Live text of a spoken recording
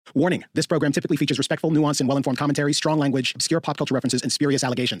Warning, this program typically features respectful, nuanced, and well-informed commentary, strong language, obscure pop culture references, and spurious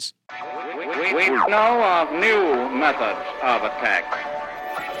allegations. We know of new methods of attack.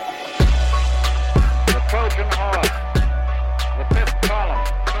 The Trojan horse, the fifth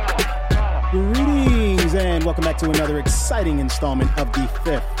column. Greetings, and welcome back to another exciting installment of the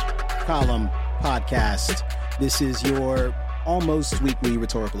Fifth Column Podcast. This is your almost weekly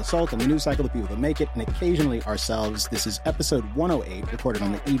rhetorical assault on the news cycle of people that make it, and occasionally ourselves. This is episode 108, recorded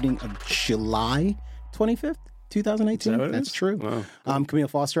on the evening of July 25th, 2018. That's true. Wow. I'm Camille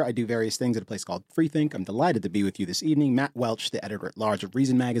Foster. I do various things at a place called Freethink. I'm delighted to be with you this evening. Matt Welch, the editor-at-large of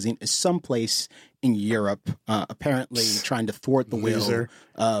Reason Magazine, is someplace in Europe, apparently trying to thwart the will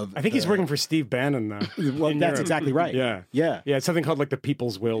of... I think he's working for Steve Bannon now. Well, that's Europe. Exactly right. Yeah. It's something called like the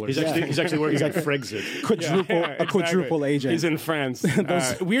People's Will. Or he's actually working at Frexit. A quadruple agent. He's in France.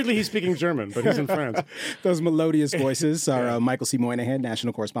 Weirdly, he's speaking German, but he's in France. Those melodious voices are Michael C. Moynihan,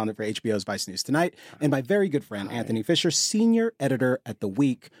 national correspondent for HBO's Vice News Tonight, and my very good friend, Anthony Fisher, senior editor at The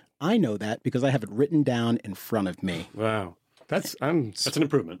Week. I know that because I have it written down in front of me. Wow. That's an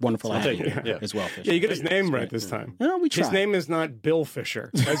improvement. Wonderful as well, Fisher. Yeah, you get his name right this time. No, we tried. His name is not Bill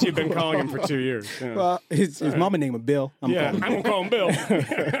Fisher, as you've been calling him for 2 years. Yeah. Well, his mama named him Bill. I'm going to call him Bill.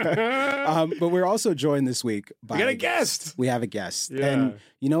 But we're also joined this week by... We got a guest. We have a guest. Yeah. And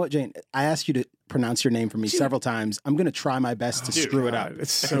you know what, Jane? I asked you to pronounce your name for me several times. I'm going to try my best to screw it up.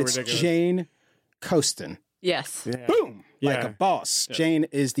 It's so ridiculous. Jane Coaston. Yes. Yeah. Boom! Like a boss. Yeah. Jane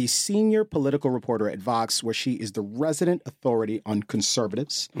is the senior political reporter at Vox, where she is the resident authority on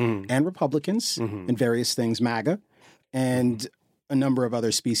conservatives and Republicans and various things, MAGA, and a number of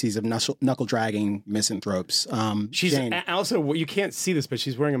other species of knuckle-dragging misanthropes. She's Jane, also, you can't see this, but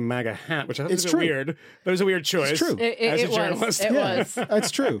she's wearing a MAGA hat, which I thought was weird. But it was a weird choice. It's true. As a journalist. It was. That's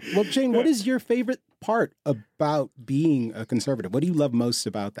true. Well, Jane, what is your favorite part about being a conservative? What do you love most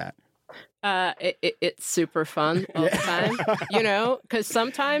about that? It's super fun all the time, because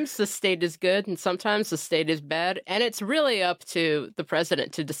sometimes the state is good and sometimes the state is bad, and it's really up to the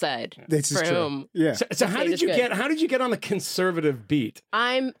president to decide for whom. Yeah. So how did you get on the conservative beat?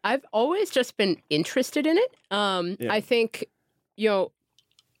 I've always just been interested in it. I think,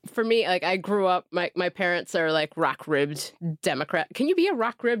 for me, like I grew up, my parents are like rock-ribbed Democrat. Can you be a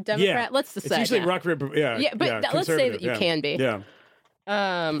rock-ribbed Democrat? Yeah. Let's decide. It's usually now. rock-ribbed, but let's say that you can be. Yeah.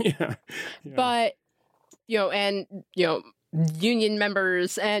 But union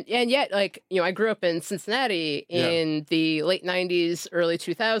members and yet I grew up in Cincinnati in the late 90s, early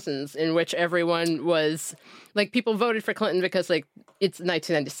 2000s, in which everyone was like, people voted for Clinton because it's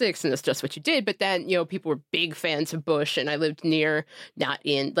 1996 and that's just what you did. But then people were big fans of Bush, and I lived not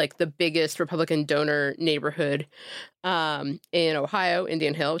in the biggest Republican donor neighborhood in Ohio,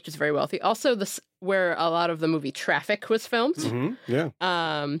 Indian Hill, which is very wealthy. Also where a lot of the movie Traffic was filmed. Mm-hmm.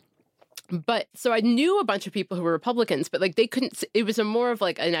 Yeah. But so I knew a bunch of people who were Republicans, but they couldn't, it was more of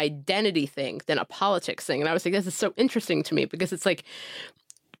an identity thing than a politics thing. And I was like, this is so interesting to me, because it's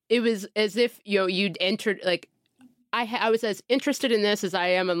it was as if, you'd entered, I was as interested in this as I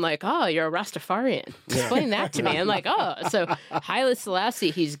am in oh, you're a Rastafarian. Explain that to me. I'm like, oh, so Haile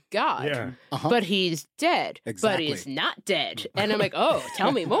Selassie, he's God, but he's dead, but he's not dead. And I'm like, oh,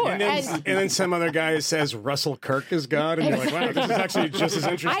 tell me more. And then some other guy says Russell Kirk is God, and you're like, wow, this is actually just as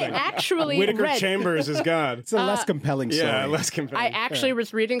interesting. I actually Whitaker Chambers is God. It's a less compelling story. Yeah, less compelling. I actually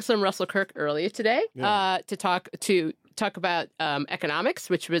was reading some Russell Kirk earlier today to talk about economics,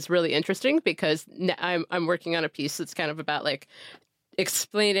 which was really interesting, because I'm working on a piece that's kind of about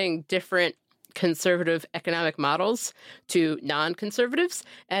explaining different conservative economic models to non-conservatives.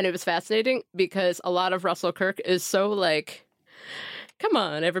 And it was fascinating because a lot of Russell Kirk is so come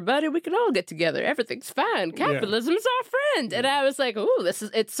on, everybody, we can all get together. Everything's fine. Capitalism is our friend. And I was like, ooh,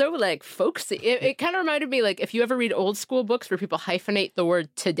 it's so folksy. It kind of reminded me if you ever read old school books where people hyphenate the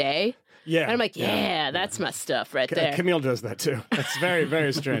word today. Yeah. And I'm like, that's my stuff right there. Camille does that too. That's very,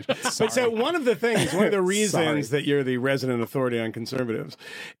 very strange. But so one of the reasons that you're the resident authority on conservatives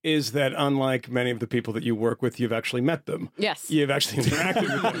is that, unlike many of the people that you work with, you've actually met them. Yes. You've actually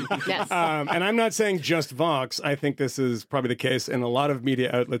interacted with them. Yes. And I'm not saying just Vox. I think this is probably the case in a lot of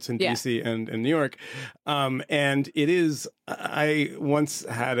media outlets in DC and in New York. And it is, I once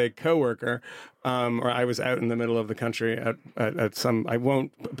had a coworker or I was out in the middle of the country at some, I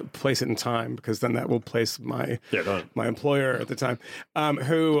won't place it in time because then that will place my employer at the time,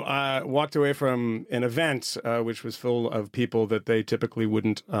 who walked away from an event which was full of people that they typically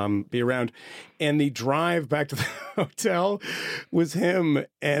wouldn't be around. And the drive back to the hotel was him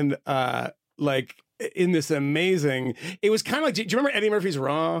and in this amazing. It was kind of like. Do you remember Eddie Murphy's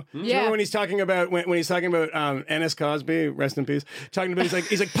Raw? Do you remember when he's talking about when he's talking about N.S. Cosby, rest in peace, talking about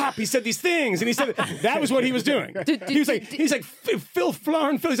he's like Pop, he said these things, and he said that was what he was doing. He was like Phil Flar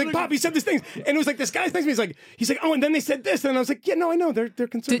and Phil. He's like Pop, he said these things, and it was like this guy's next to me. He's like oh, and then they said this, and I was like yeah, no, I know they're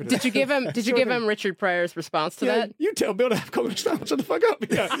conservative. Did you give him Richard Pryor's response to that? You tell Bill to have Coke. Shut the fuck up.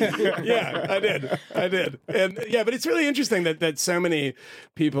 Yeah, I did, and yeah, but it's really interesting that so many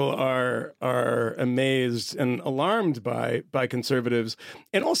people are amazed and alarmed by conservatives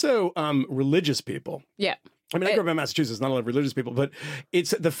and also religious people. Yeah. I mean, I grew up in Massachusetts, not a lot of religious people, but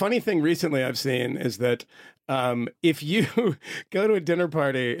it's the funny thing recently I've seen is that if you go to a dinner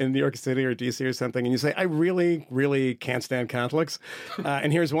party in New York City or DC or something and you say, I really, really can't stand Catholics,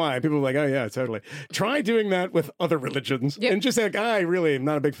 and here's why, people are like, oh, yeah, totally. Try doing that with other religions and just say, like, I really am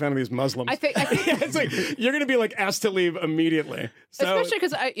not a big fan of these Muslims. I think it's like you're going to be like asked to leave immediately. So, especially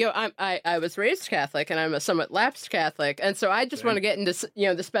because I was raised Catholic and I'm a somewhat lapsed Catholic, and so I just want to get into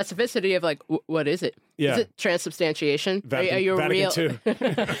the specificity of like what is it? Yeah. Is it transubstantiation? Vatican, are you Vatican real?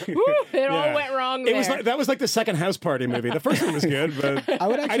 II. It all went wrong there. That was like the second House Party movie. The first one was good, but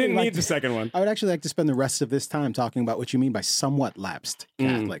I didn't need the second one. I would actually like to spend the rest of this time talking about what you mean by somewhat lapsed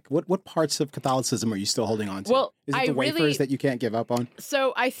Catholic. What parts of Catholicism are you still holding on to? Well, is it the wafers that you can't give up on?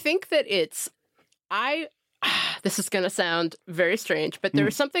 So I think that this is going to sound very strange, but there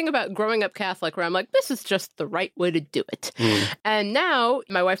was something about growing up Catholic where I'm like, this is just the right way to do it. And now,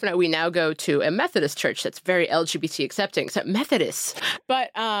 my wife and I, we now go to a Methodist church that's very LGBT accepting. So Methodist. But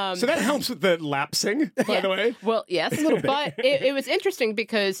so that helps with the lapsing, by the way. Well, yes, a little bit. But it was interesting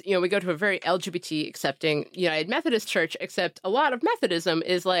because, we go to a very LGBT accepting United Methodist church, except a lot of Methodism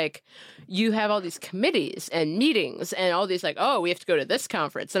is like, you have all these committees and meetings and all these like, oh, we have to go to this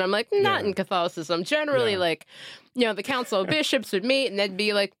conference. And I'm like, not in Catholicism. Generally, like, the Council of Bishops would meet and they'd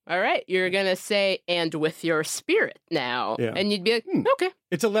be like, all right, you're going to say, and with your spirit now. Yeah. And you'd be like, okay.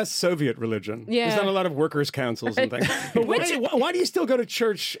 It's a less Soviet religion. Yeah. There's not a lot of workers' councils and things. But why do you still go to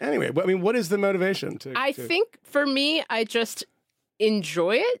church anyway? I mean, what is the motivation? I think for me, I just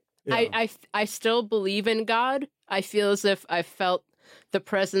enjoy it. Yeah. I still believe in God. I feel as if I felt the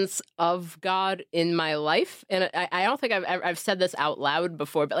presence of God in my life. And I don't think I've said this out loud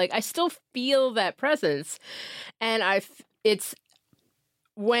before, but like I still feel that presence. And it's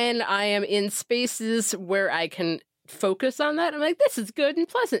when I am in spaces where I can focus on that, I'm like, this is good and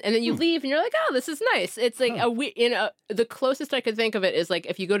pleasant. And then you leave and you're like, oh, this is nice. It's like the closest I could think of it is like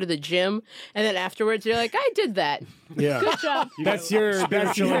if you go to the gym and then afterwards you're like, I did that. Yeah. Good job. That's your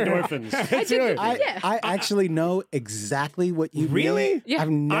spiritual endorphins. I actually know exactly what you really? mean. Yeah. I've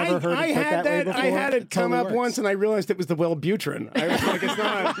never heard it put that way before. I had it come up works. once and I realized it was the Wellbutrin. I was like,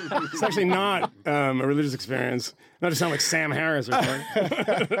 it's actually not a religious experience. Not to sound like Sam Harris or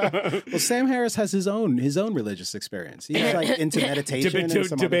something. Well, Sam Harris has his own religious experience. He's like into meditation and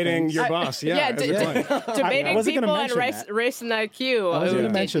some debating your boss. Debating people on race and IQ.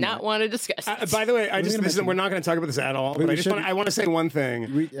 I did not want to discuss this. By the way, we're not going to talk about this at all. But I want to say one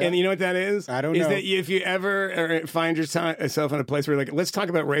thing, and you know what that is? I don't know. Is that if you ever find yourself in a place where you're like, let's talk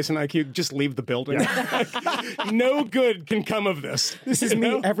about race and IQ, just leave the building. No good can come of this. This is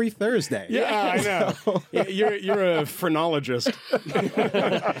me every Thursday. Yeah, I know. You're a phrenologist.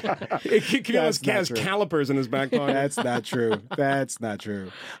 He has calipers in his back pocket. That's not true. That's not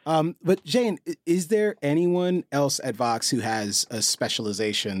true. But Jane, is there anyone else at Vox who has a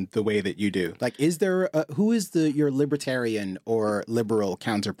specialization the way that you do? Like, is there who is your libertarian or liberal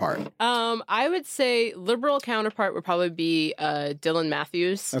counterpart? I would say liberal counterpart would probably be Dylan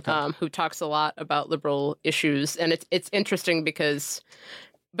Matthews, who talks a lot about liberal issues, and it's interesting because,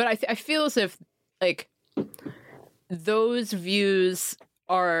 but I feel as if like those views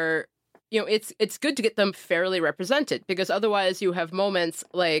are, it's good to get them fairly represented, because otherwise you have moments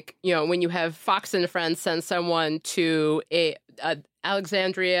like, when you have Fox and Friends send someone to a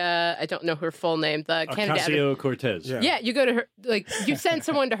Alexandria, I don't know her full name, the candidate. Ocasio-Cortez. Yeah, you go to her, like, you send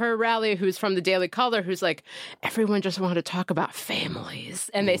someone to her rally who's from the Daily Caller who's like, everyone just wanted to talk about families,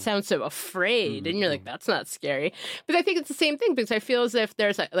 and they sound so afraid, and you're like, that's not scary. But I think it's the same thing, because I feel as if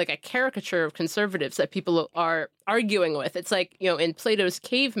there's a caricature of conservatives that people are arguing with. It's like, in Plato's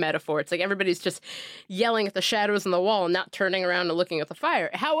cave metaphor, it's like everybody's just yelling at the shadows on the wall and not turning around and looking at the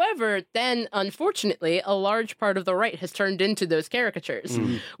fire. However, then, unfortunately, a large part of the right has turned into those caricatures. caricatures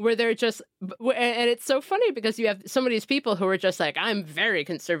where they're just, and it's so funny because you have some of these people who are just like, I'm very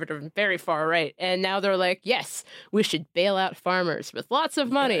conservative and very far right. And now they're like, yes, we should bail out farmers with lots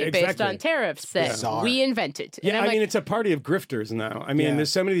of money based on tariffs that we invented. Yeah, I mean, it's a party of grifters now. I mean,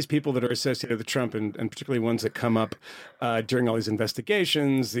 there's so many of these people that are associated with Trump, and particularly ones that come up during all these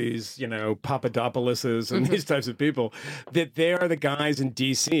investigations, these, Papadopouloses and these types of people, that they are the guys in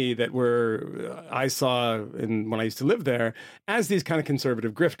D.C. that I saw when I used to live there as these kind of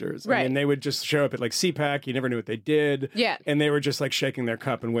conservative grifters. Right. I mean, they would just show up at like CPAC. You never knew what they did. Yeah. And they were just like shaking their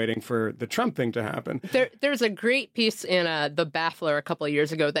cup and waiting for the Trump thing to happen. There's a great piece in The Baffler a couple of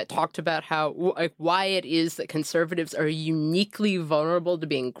years ago that talked about how why it is that conservatives are uniquely vulnerable to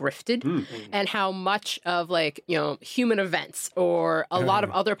being grifted and how much of human events or a lot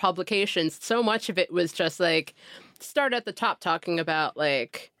of other publications, so much of it was just like start at the top talking about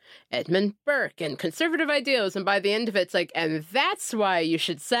like Edmund Burke and conservative ideals, and by the end of it, it's like, and that's why you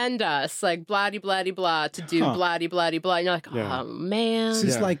should send us like blah blah blah to do blah blah blah. And you're like, oh man, this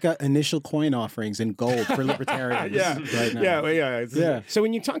is like initial coin offerings in gold for libertarians. Right now. So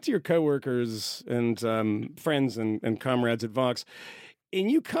when you talk to your coworkers and friends and comrades at Vox, and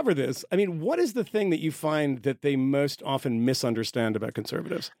you cover this, I mean, what is the thing that you find that they most often misunderstand about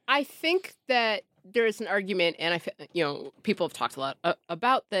conservatives? I think that there is an argument, and people have talked a lot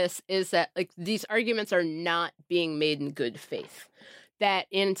about this, is that like these arguments are not being made in good faith. That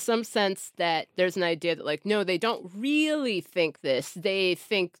in some sense that there's an idea that like, no, they don't really think this. They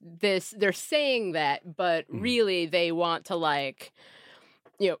think this, they're saying that, but really they want to like,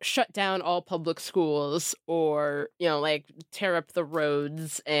 shut down all public schools or, tear up the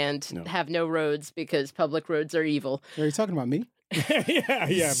roads and have no roads because public roads are evil. Are you talking about me?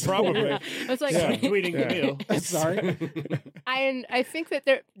 yeah, probably. I was like, tweeting the meal. Sorry. I think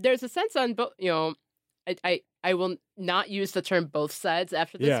that there's a sense on both, I will not use the term both sides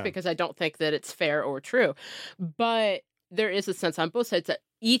after this because I don't think that it's fair or true. But there is a sense on both sides that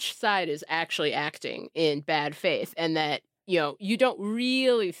each side is actually acting in bad faith and that, you don't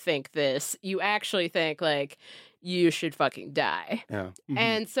really think this. You actually think like you should fucking die. Yeah. Mm-hmm.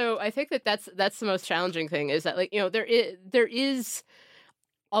 And so I think that that's the most challenging thing is that like, there is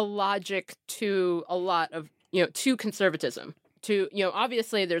a logic to a lot of, to conservatism. To,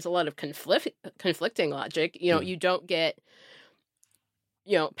 obviously there's a lot of conflicting logic. You don't get,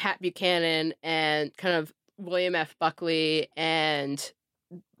 Pat Buchanan and kind of William F. Buckley and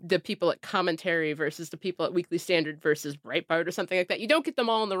the people at Commentary versus the people at Weekly Standard versus Breitbart or something like that. You don't get them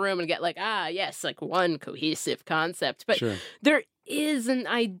all in the room and get like, yes, like one cohesive concept. But there is an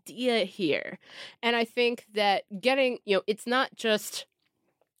idea here. And I think that getting, it's not just,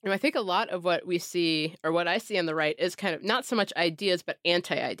 I think a lot of what we see or what I see on the right is kind of not so much ideas, but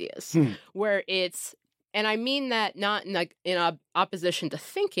anti-ideas, where it's, and I mean that not in like in opposition to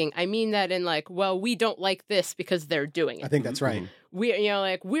thinking. I mean that in like, well, we don't like this because they're doing it. I think that's right.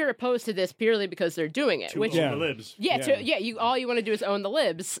 We're opposed to this purely because they're doing it. Which, own the libs. All you want to do is own the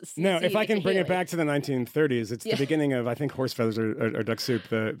libs. No, if I can bring it back to the 1930s, it's the beginning of, I think, Horse Feathers or Duck Soup,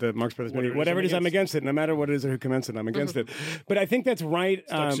 the Marx Brothers movie. Whatever it is, I'm against it. No matter what it is or who commenced it, I'm against it. But I think that's right.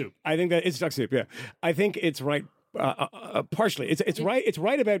 Duck Soup. I think that it's Duck Soup, yeah. I think it's right. Partially, it's right. It's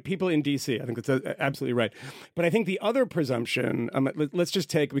right about people in D.C. I think that's absolutely right. But I think the other presumption.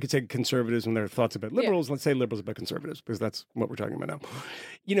 We could take conservatives and their thoughts about liberals. Let's say liberals about conservatives because that's what we're talking about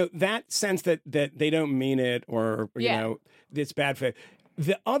now. That sense that they don't mean it or it's bad faith.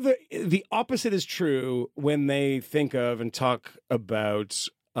 The opposite is true when they think of and talk about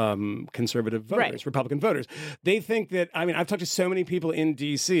conservative voters, Republican voters. They think that, I've talked to so many people in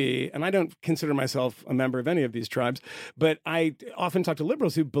D.C., and I don't consider myself a member of any of these tribes, but I often talk to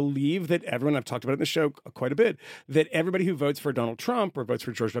liberals who believe that everyone, I've talked about it in the show quite a bit, that everybody who votes for Donald Trump or votes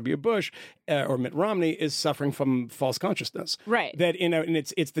for George W. Bush or Mitt Romney is suffering from false consciousness. Right. That, and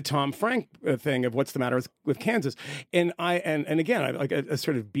it's the Tom Frank thing of what's the matter with Kansas. And again, I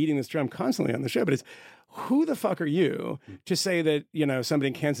sort of beating this drum constantly on the show, but it's, who the fuck are you to say that, somebody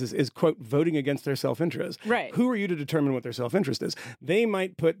in Kansas is, quote, voting against their self-interest? Right. Who are you to determine what their self-interest is? They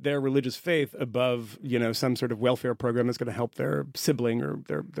might put their religious faith above, some sort of welfare program that's going to help their sibling or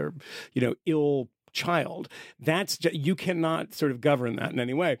their ill child. You cannot sort of govern that in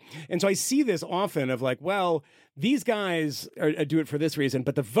any way. And so I see this often of like, well, these guys do it for this reason,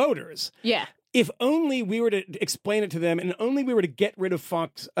 but the voters, if only we were to explain it to them, and only we were to get rid of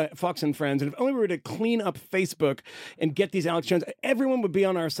Fox and Friends, and if only we were to clean up Facebook and get these Alex Jones, everyone would be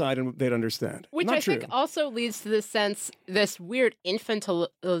on our side and they'd understand. Which Not I true. think also leads to this weird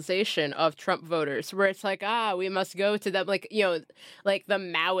infantilization of Trump voters, where it's like, we must go to them, like, like the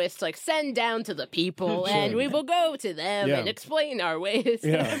Maoists, like, send down to the people and we will go to them and explain our ways.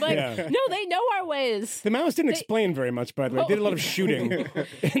 Yeah, like, yeah. no, they know our ways. The Maoists didn't explain very much, by the way. They did a lot of shooting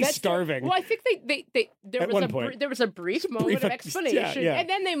and starving. Well, I think there was a brief moment of explanation, and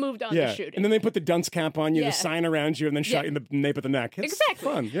then they moved on to shooting. And then they put the dunce cap on you, the sign around you, and then shot you in the nape of the neck. It's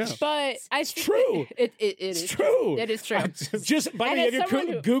fun, yeah. But it's true. It is true. It is true. Just by the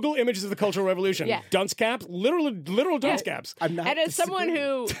way, Google images of the Cultural Revolution. Yeah. Dunce cap, literal dunce caps. And as someone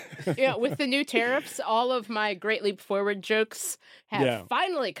who, with the new tariffs, all of my Great Leap Forward jokes have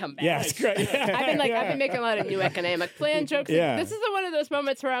finally come back. Yeah, it's great. Yeah. I've been making a lot of new economic plan jokes. Yeah. This is one of those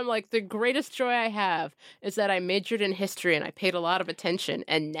moments where I'm like, the greatest joy I have is that I majored in history and I paid a lot of attention,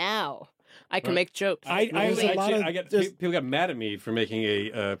 and now I can make jokes. People got mad at me for making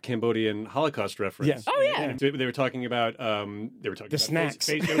a Cambodian Holocaust reference. Yeah. Oh yeah. They were talking about snacks.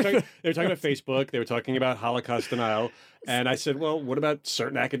 They were talking about Facebook. They were talking about Holocaust denial. And I said, well, what about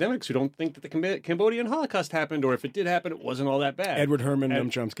certain academics who don't think that the Cambodian Holocaust happened, or if it did happen, it wasn't all that bad? Edward Herman, Noam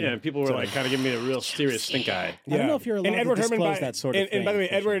Chomsky. Yeah, and people were like kind of giving me a real serious stink eye. I don't know if you're allowed to disclose that sort of thing. And by the way,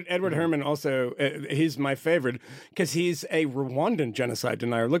 Edward Herman also, he's my favorite because he's a Rwandan genocide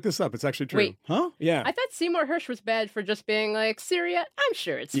denier. Look this up. It's actually true. Wait. Huh? Yeah. I thought Seymour Hersh was bad for just being like, Syria, I'm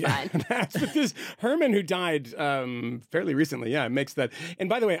sure it's fine. But this Herman, who died fairly recently, makes that. And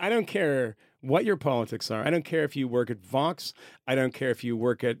by the way, I don't care what your politics are. I don't care if you work at Vox. I don't care if you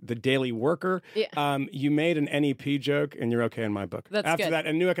work at the Daily Worker. Yeah. You made an NEP joke, and you're okay in my book. That's After good. that,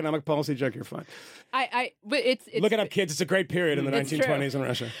 a new economic policy joke, you're fine. But it's Look it up, kids. It's a great period in the It's 1920s in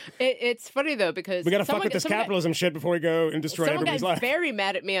Russia. It's funny though, because We got to fuck with this capitalism shit before we go and destroy everybody's Someone life. got very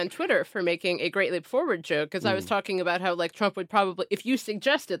mad at me on Twitter for making a Great Leap Forward joke, because I was talking about how, like, Trump would probably, if you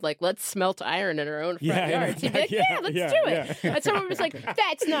suggested, like, let's smelt iron in our own front yards, he'd be like, let's do it. And someone was like,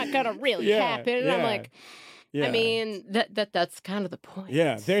 that's not going to really happen. And I'm like, Yeah. I mean, that's kind of the point.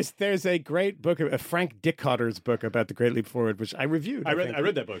 Yeah, there's a great book, a Frank Dickotter's book about the Great Leap Forward, which I reviewed. I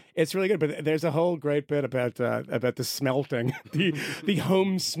read that book. It's really good, but there's a whole great bit about the smelting, the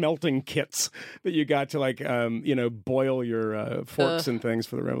home smelting kits that you got to, like, boil your forks and things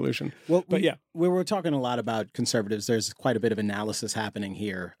for the revolution. Well, but we were talking a lot about conservatives. There's quite a bit of analysis happening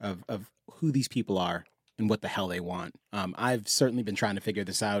here of who these people are and what the hell they want. I've certainly been trying to figure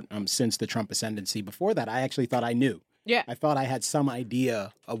this out since the Trump ascendancy. Before that, I actually thought I knew. Yeah. I thought I had some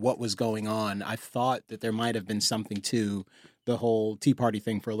idea of what was going on. I thought that there might have been something to the whole Tea Party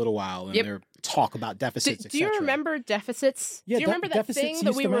thing for a little while, and their talk about deficits, Do you remember deficits? Yeah, do you remember that thing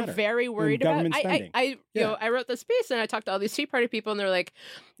that we were very worried about? I wrote this piece and I talked to all these Tea Party people, and they're like,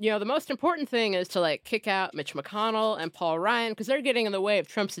 the most important thing is to, like, kick out Mitch McConnell and Paul Ryan because they're getting in the way of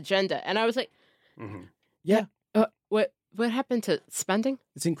Trump's agenda. And I was like, yeah. What happened to spending?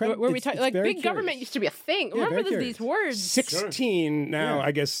 It's incredible. Were we talking like big government used to be a thing? Yeah, Remember these words? 16 now,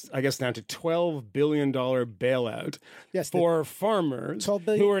 I guess down to $12 billion bailout for farmers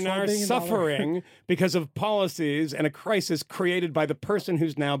who are now suffering because of policies and a crisis created by the person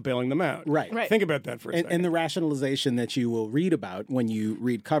who's now bailing them out. Right. Think about that for a second. And the rationalization that you will read about when you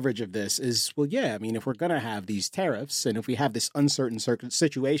read coverage of this is, well, yeah, I mean, if we're going to have these tariffs and if we have this uncertain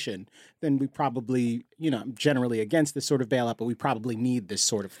situation, then we probably, I'm generally against this sort of bailout, but we probably need this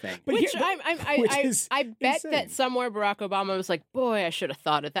sort of thing. I bet that somewhere Barack Obama was like, boy, I should have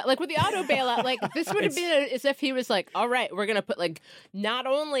thought of that. Like with the auto bailout, like this would have been as if he was like, all right, we're going to put, like, not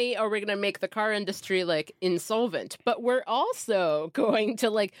only are we going to make the car industry, like, insolvent, but we're also going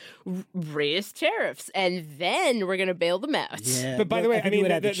to, like, raise tariffs and then we're going to bail them out. Yeah, but by the way, I mean, you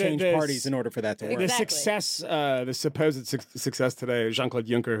would have to change parties in order for that to work. The supposed success today, Jean-Claude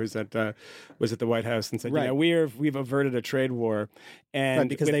Juncker, was at the White House and said, we've averted a trade war, and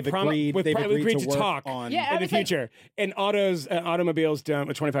because they've agreed to talk on in the future. And automobiles don't,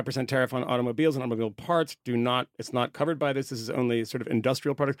 a 25% tariff on automobiles and automobile parts it's not covered by this. This is only sort of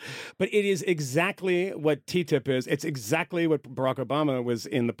industrial products. But it is exactly what TTIP is. It's exactly what Barack Obama was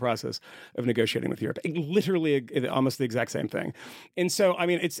in the process of negotiating with Europe. Literally almost the exact same thing. And so, I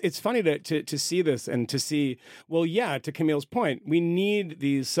mean, it's funny to see this and to see, well, yeah, to Camille's point, we need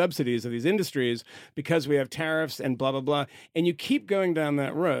these subsidies of these industries because we have tariffs and blah, blah, blah. And you keep going down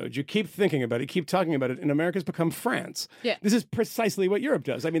that road. You keep thinking about it, keep talking about it, and America's become France. Yeah. This is precisely what Europe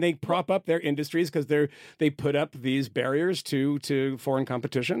does. I mean, they prop up their industries because they put up these barriers to foreign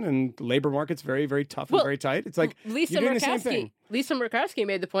competition, and labor market's very, very tough and very tight. It's like Lisa you're doing the same thing. Lisa Murkowski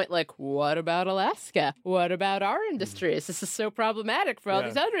made the point, like, what about Alaska? What about our industries? This is so problematic for all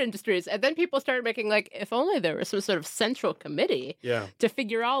these other industries. And then people started making, like, if only there was some sort of central committee to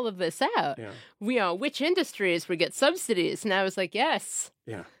figure all of this out. Which industries would get subsidies? And I was like, yes.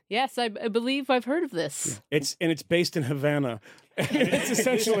 Yeah. Yes, I believe I've heard of this. Yeah. It's based in Havana. It's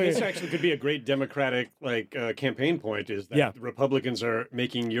essentially this actually could be a great Democratic campaign point. Is that the Republicans are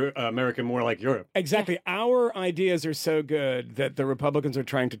making America more like Europe? Exactly. Our ideas are so good that the Republicans are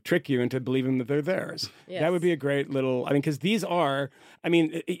trying to trick you into believing that they're theirs. Yes. That would be a great little. I mean, because these are. I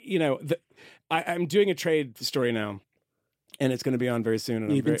mean, I'm doing a trade story now. And it's going to be on very soon.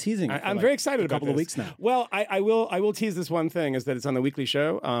 And You've been teasing it. I'm very excited about a couple of weeks now. Well, I will tease this one thing is that it's on the weekly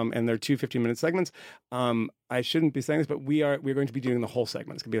show, and they're 2 15-minute segments. I shouldn't be saying this, but we're going to be doing the whole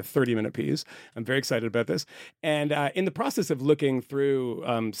segment. It's going to be a 30-minute piece. I'm very excited about this. And in the process of looking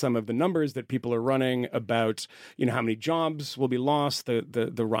through some of the numbers that people are running about, how many jobs will be lost,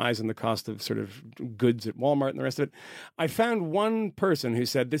 the rise in the cost of sort of goods at Walmart and the rest of it, I found one person who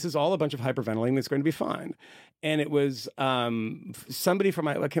said this is all a bunch of hyperventilating that's going to be fine. And it was somebody from,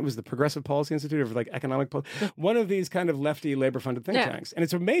 it was the Progressive Policy Institute or like economic policy, one of these kind of lefty labor-funded think tanks. And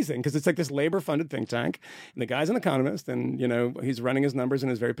it's amazing because it's like this labor-funded think tank. And the guy's an economist and, he's running his numbers in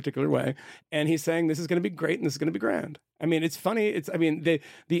his very particular way. And he's saying this is going to be great and this is going to be grand. I mean, it's funny.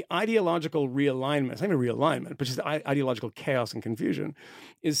 The ideological realignment, it's not even realignment, but just ideological chaos and confusion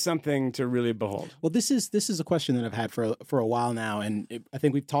is something to really behold. Well, this is a question that I've had for a while now. And I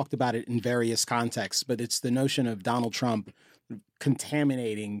think we've talked about it in various contexts, but it's the notion of Donald Trump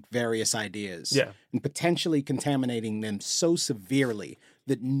contaminating various ideas and potentially contaminating them so severely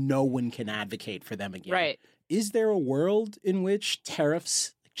that no one can advocate for them again. Right. Is there a world in which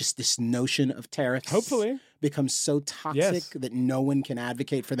tariffs, just this notion of tariffs, hopefully becomes so toxic that no one can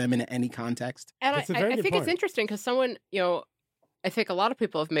advocate for them in any context? And I think it's interesting because someone, I think a lot of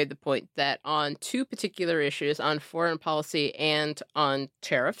people have made the point that on two particular issues, on foreign policy and on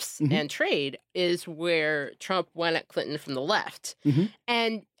tariffs and trade, is where Trump went at Clinton from the left.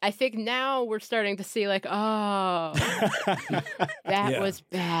 And I think now we're starting to see like, oh, that was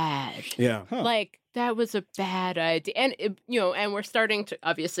bad. Yeah. Huh. Like, that was a bad idea. And, and we're starting to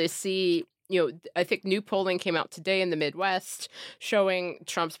obviously see... I think new polling came out today in the Midwest showing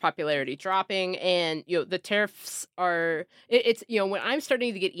Trump's popularity dropping. And, the tariffs are, it's when I'm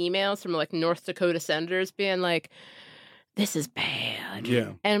starting to get emails from like North Dakota senators being like, this is bad.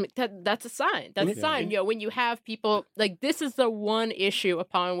 Yeah. And that's a sign. That's a sign. When you have people like this is the one issue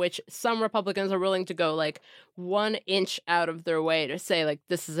upon which some Republicans are willing to go like 1 inch out of their way to say like,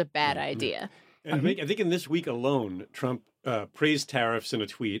 this is a bad idea. And I think in this week alone, Trump praised tariffs in a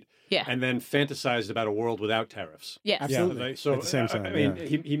tweet. Yeah. And then fantasized about a world without tariffs. Yes. Absolutely. Yeah. So at the same time, I mean,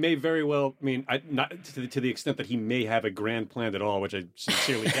 he may very well. I mean, not to the extent that he may have a grand plan at all, which I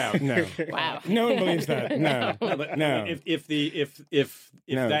sincerely doubt. No. Wow. No one believes that. No. No. If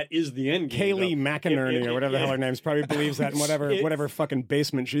that is the end game, Kayleigh McInerney or whatever the hell her name is probably believes that in whatever fucking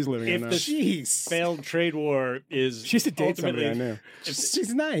basement she's living in. If the failed trade war is, she used to date somebody I knew.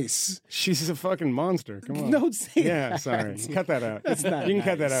 She's nice. She's a fucking monster. Come on. Don't say that. Yeah, sorry. Cut that out. That's not You can nice.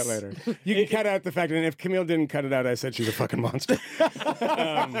 cut that out later. You can cut out the fact, and if Camille didn't cut it out, I said she's a fucking monster.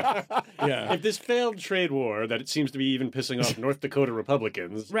 Yeah. If this failed trade war that it seems to be even pissing off North Dakota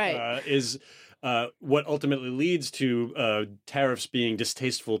Republicans, Right. Is what ultimately leads to tariffs being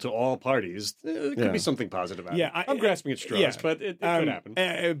distasteful to all parties, it could be something positive out of it. I'm grasping at straws, but it could happen.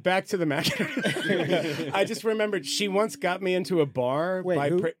 Back to the McInerney. I just remembered she once got me into a bar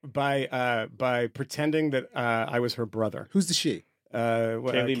by pretending that I was her brother. Who's the she?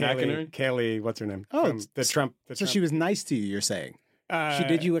 Kayleigh McInerney? Kayleigh, what's her name? Oh, Trump. So she was nice to you, you're saying? She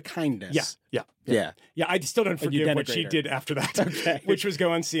did you a kindness. Yeah. Yeah. I still don't forgive what she denigrator. did after that, which was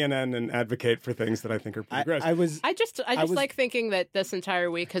go on CNN and advocate for things that I think are pretty gross. I just like thinking that this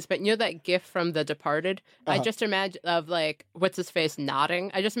entire week has been, that gif from The Departed? I just imagine of like, what's his face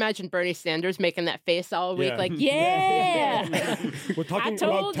nodding. I just imagine Bernie Sanders making that face all week, like, yeah. We're talking I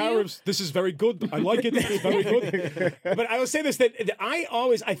about told tariffs. you. This is very good. I like it. It's very good. But I will say this, that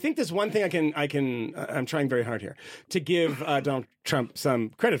I think there's one thing I'm trying very hard here to give Donald Trump some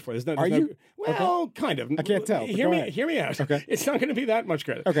credit for. Are you? Well, kind of. I can't tell. Hear me out. Okay. It's not going to be that much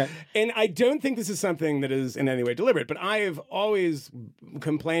credit. Okay. And I don't think this is something that is in any way deliberate, but I have always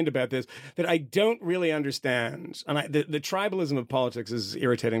complained about this, that I don't really understand. And the tribalism of politics is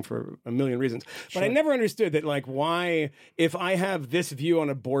irritating for a million reasons. But I never understood that, like, why, if I have this view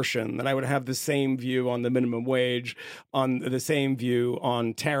on abortion, that I would have the same view on the minimum wage, on the same view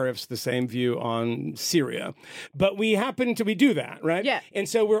on tariffs, the same view on Syria. But we do that, right? Yeah. And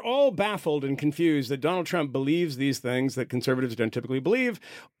so we're all baffled and confused that Donald Trump believes these things that conservatives don't typically believe,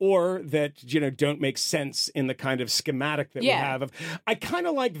 or that, don't make sense in the kind of schematic that we have. I kind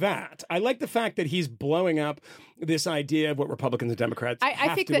of like that. I like the fact that he's blowing up this idea of what Republicans and Democrats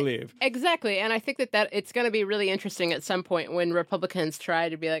have to believe. Exactly. And I think that it's going to be really interesting at some point when Republicans try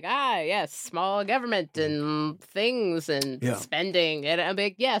to be like, yes, small government and things and spending. And I'm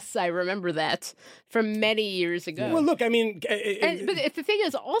like, yes, I remember that from many years ago. Well, look, I mean... but the thing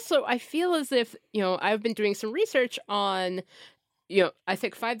is also, I feel as if, I've been doing some research on... I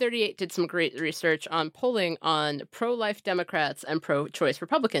think 538 did some great research on polling on pro-life Democrats and pro-choice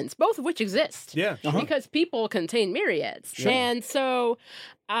Republicans, both of which exist. Yeah. Because people contain myriads. Sure. And so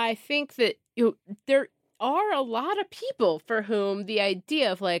I think that there are a lot of people for whom the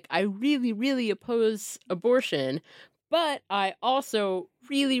idea of like, I really, really oppose abortion, but I also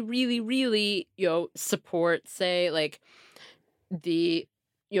really, really, really, support, say, like the...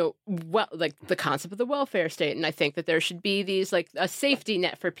 like the concept of the welfare state. And I think that there should be these like a safety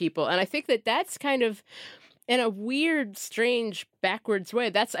net for people. And I think that that's kind of in a weird, strange, backwards way.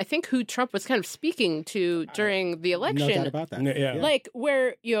 That's, I think, who Trump was kind of speaking to during the election. No doubt about that. Yeah. Like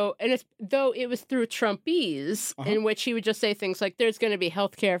where, and it's, though it was through Trumpies in which he would just say things like, there's going to be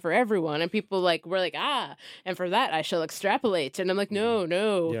health care for everyone. And people were like, and for that I shall extrapolate. And I'm like,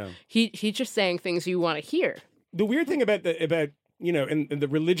 no. Yeah. He's just saying things you want to hear. The weird thing about in the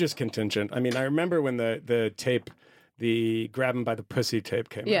religious contingent, I mean, I remember when the tape, the Grab 'em by the Pussy tape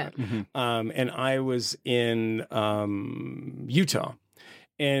came out. And I was in Utah.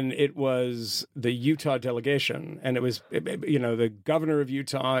 And it was the Utah delegation, and it was, the governor of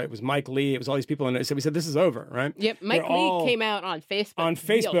Utah. It was Mike Lee. It was all these people, and we said, "This is over, right?" Yep, Mike Lee came out on Facebook. On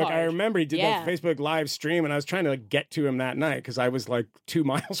Facebook, I remember he did that Facebook live stream, and I was trying to get to him that night because I was like 2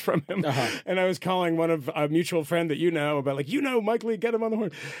 miles from him, and I was calling one of a mutual friend that about Mike Lee, get him on the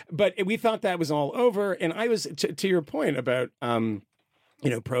horn. But we thought that was all over, and I was to your point about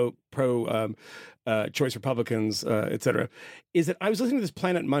choice Republicans, et cetera, is that I was listening to this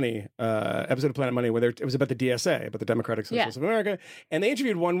Planet Money episode of Planet Money where it was about the DSA, about the Democratic Socialists of America, and they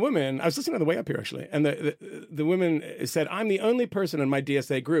interviewed one woman. I was listening on the way up here, actually, and the woman said, "I'm the only person in my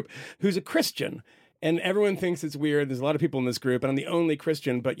DSA group who's a Christian." And everyone thinks it's weird. There's a lot of people in this group, and I'm the only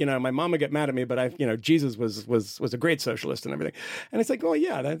Christian. But my mom would get mad at me. But Jesus was a great socialist and everything. And it's like, well,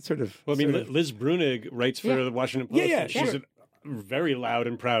 yeah, that's sort of. Well, I mean, Liz Brunig writes for the Washington Post. Yeah, she's a very loud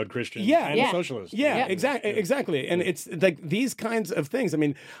and proud Christian. And a socialist. Exactly. And it's like these kinds of things. I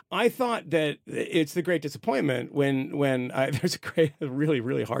mean, I thought that it's the great disappointment when there's a really,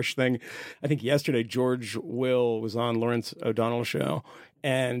 really harsh thing. I think yesterday George Will was on Lawrence O'Donnell's show.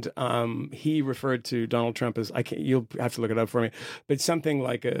 And he referred to Donald Trump as you'll have to look it up for me, but something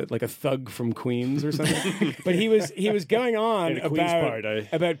like a thug from Queens or something. But he was going on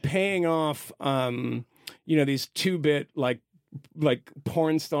about paying off these 2-bit like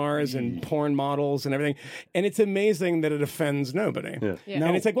porn stars and porn models and everything, and it's amazing that it offends nobody. And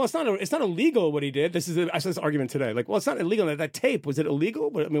it's like, well, it's not illegal what he did. I saw this argument today. Like, well, it's not illegal. That tape, was it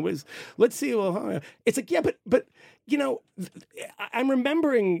illegal? But I mean, let's see. Well, it's like, but I'm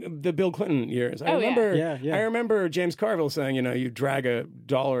remembering the Bill Clinton years. I remember James Carville saying, you drag a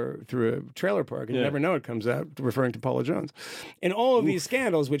dollar through a trailer park and you never know it comes out, referring to Paula Jones, and all of these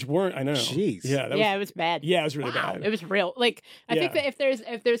scandals, which weren't. I know. Jeez. It was bad. Yeah, it was really bad. It was real. Like, I think that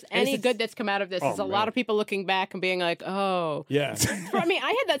if there's any good that's come out of this, is a lot of people looking back and being like, oh. Yeah. I mean, I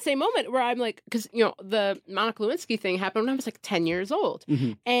had that same moment where I'm like, because, the Monica Lewinsky thing happened when I was like 10 years old.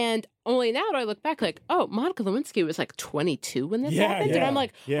 And only now do I look back like, oh, Monica Lewinsky was like 22 when this happened. And I'm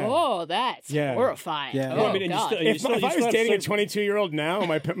like, oh, that's horrifying. Yeah. Oh, I mean, God. If I was dating a 22-year-old now,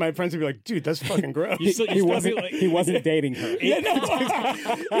 my friends would be like, dude, that's fucking gross. He wasn't dating her.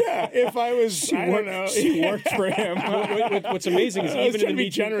 If I was, I don't know. She worked for him. What's amazing is even in the Me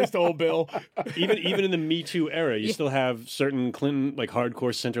Too, generous to old Bill. even in the Me Too era, you still have certain Clinton, like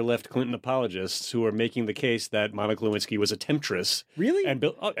hardcore center-left Clinton apologists who are making the case that Monica Lewinsky was a temptress. Really? And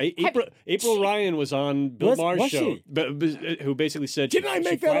April Ryan was on Bill Maher's show, who basically said, "Didn't I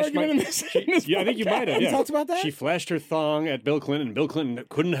make that argument in this I think you might have. He talks about that. She flashed her thong at Bill Clinton, and Bill Clinton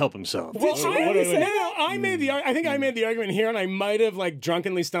couldn't help himself. Well, I think I made the argument here, and I might have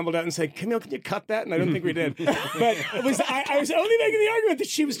drunkenly stumbled out and said, "Camille, can you cut that?" And I don't think we did. But I was only making the argument that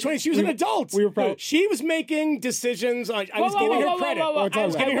she was 20. She was an adult. She was making decisions. I was giving her credit. I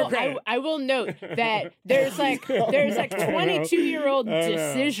was giving her credit. I will note that there's 22-year-old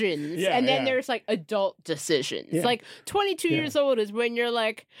decisions decisions, and then there's like adult decisions. Yeah. Like 22 years old is when you're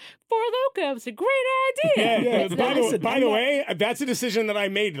like, Four Loko is a great idea. By the way, that's a decision that I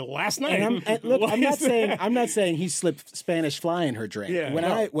made last night. Look, I'm not saying he slipped Spanish fly in her drink. Yeah,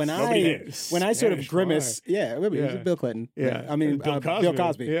 when I sort of grimace, Bill Clinton. Yeah. I mean Bill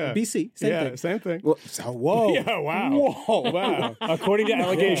Cosby. Yeah. BC, same thing. Well, whoa. Yeah, wow. Whoa. Wow. According to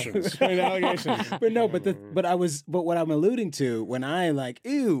allegations. But what I'm alluding to when I like,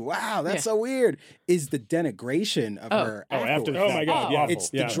 ew, wow, that's so weird, is the denigration of her. After oh my God, yeah.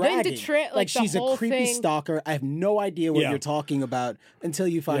 It's the dragging. Like she's a creepy thing. stalker. I have no idea what you're talking about until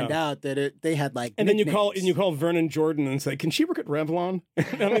you find out that they had like. And nicknames. then you call Vernon Jordan and say, "Can she work at Revlon?"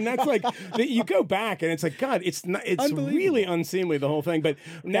 I mean, that's like you go back and it's like, God, it's really unseemly, the whole thing. But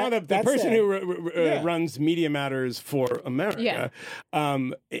now the person who runs Media Matters for America,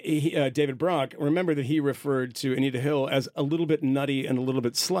 David Brock, remember that he referred to Anita Hill as a little bit nutty and a little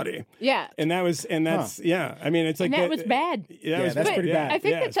bit slutty. Yeah, and that's I mean, it's like that was bad. Yeah, that's pretty bad. I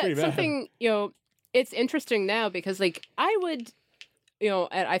think that's something, it's interesting now because like I would, and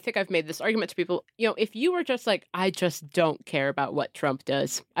I think I've made this argument to people, if you were just like, I just don't care about what Trump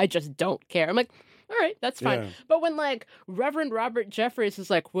does. I just don't care. I'm like, all right, that's fine. Yeah. But when like Reverend Robert Jeffries is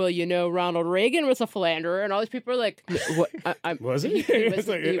like, well, Ronald Reagan was a philanderer, and all these people are like, what? Was he? He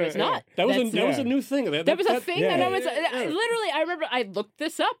was not. That was a new thing. That was a thing, and I was literally. I remember I looked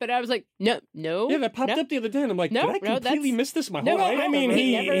this up, and I was like, no. Yeah, that popped up the other day, and I'm like, did I completely miss this my whole life? I mean,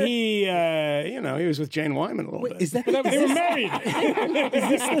 he was with Jane Wyman a little bit. Is that they were married?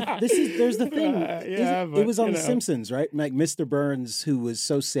 There's the thing. It was on The know. Simpsons, right? Like Mr. Burns, who was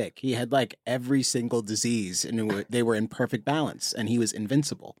so sick, he had like every single disease, and they were in perfect balance, and he was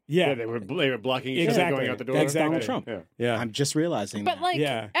invincible. Yeah, they were blocking each other going out the door. That's Donald Trump. Yeah. I'm just realizing. But like,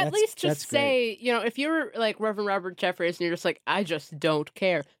 at least just say, great. if you're like Reverend Robert Jeffries, and you're just like, I just don't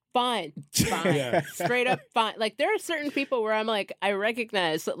care. Fine. Straight up fine. Like there are certain people where I'm like, I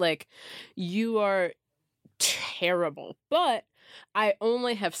recognize that like you are terrible, but I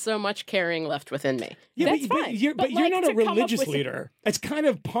only have so much caring left within me. Yeah, that's fine. But you're not a religious leader. It's kind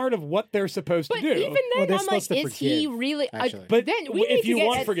of part of what they're supposed to do. But even then, I'm like, is he really? But then if you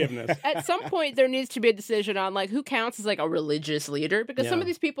want forgiveness, at some point there needs to be a decision on like who counts as like a religious leader, because some of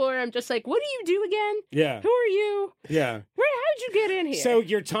these people are. I'm just like, what do you do again? Yeah. Who are you? Yeah. How'd you get in here? So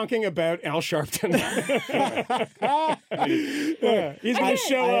you're talking about Al Sharpton. He's going to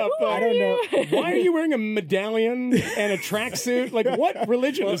show up. I don't know. Why are you wearing a medallion and a tracksuit? Like, what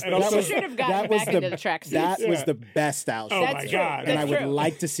religion is that? You should have gotten back into the tracksuit. That was the best Al Sharpton. Oh, my God. And I would true.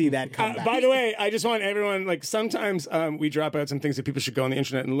 like to see that come back. By the way, I just want everyone, like, sometimes we drop out some things that people should go on the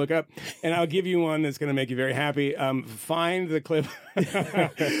internet and look up, and I'll give you one that's going to make you very happy. Find the clip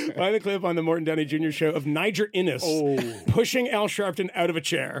on the Morton Downey Jr. show of Niger Innes pushing Al Sharpton out of a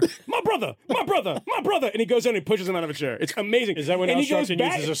chair. My brother! And he goes in and he pushes him out of a chair. It's amazing. Is that when Al Sharpton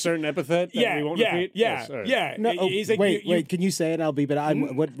uses a certain epithet that we won't repeat? Yeah. No, He's like, wait, can you say it, LB? But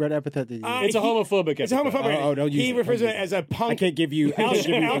what epithet did you use? It's a homophobic epithet. It's homophobic. Oh, don't use he it. refers Don't to it use as a punk. I can't give you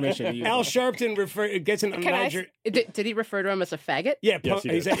permission to use Al it. Sharpton gets in Niger. Did he refer to him as a faggot? Yeah, Yes,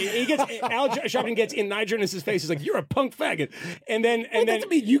 punk, Al Sharpton gets in Niger Innes' face. He's like, "You're a punk faggot," and then That doesn't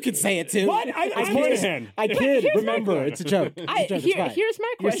mean you can say it too. What? I kid. Remember, it's a joke. It's a joke. It's fine. Here's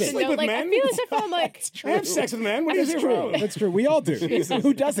my question. sleep with Like, men? I feel as if I'm like, I have sex with men. What is That's it true. wrong? That's true. We all do.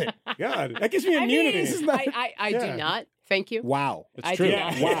 Who doesn't? God, that gives me immunity. I do not. Thank you. Wow. I true. do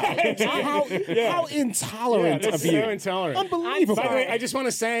not. Wow. How intolerant That's of you. so intolerant. Unbelievable. By the way, I just want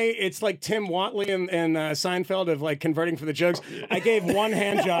to say it's like Tim Watley and Seinfeld of like converting for the jokes. I gave one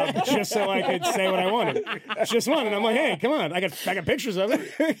hand job just so I could say what I wanted. Just one, and I'm like, hey, come on, I got pictures of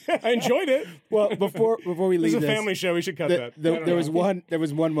it. I enjoyed it. Well, before we leave This is a family show. We should cut that. There was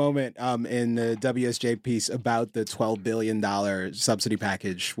one moment in the WSJ piece about the $12 billion subsidy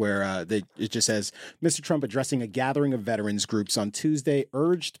package where it just says, Mr. Trump addressing a gathering of veterans groups on Tuesday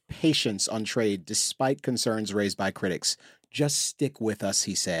urged patience on trade despite concerns raised by critics. Just stick with us,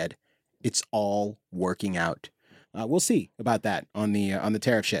 he said. It's all working out. We'll see about that on the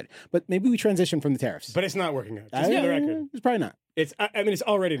tariff shit. But maybe we transition from the tariffs. But it's not working out. Just for the record. It's probably not. It's it's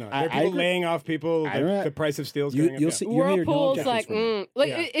already not. There are people laying off people. The price of steel is going up. You'll see. You'll hear no Whirlpool's objections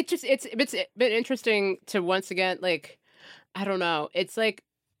like, from me. it's been interesting to once again, like, I don't know. It's like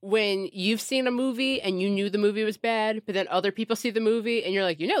when you've seen a movie and you knew the movie was bad, but then other people see the movie and you're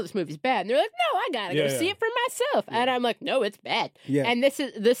like, this movie's bad. And they're like, no, I gotta go see it for myself. And I'm like, no, it's bad. Yeah. And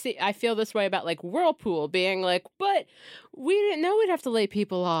I feel this way about like Whirlpool being like, but we didn't know we'd have to lay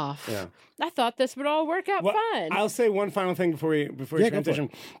people off. Yeah. I thought this would all work out fine. I'll say one final thing before we transition.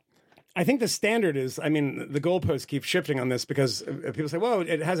 I think the standard is, I mean, the goalposts keep shifting on this because people say, well,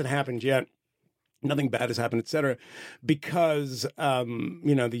 it hasn't happened yet. Nothing bad has happened, et cetera, because,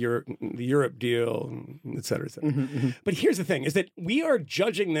 the Europe deal, et cetera, et cetera. But here's the thing, is that we are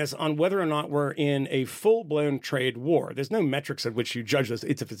judging this on whether or not we're in a full-blown trade war. There's no metrics at which you judge this.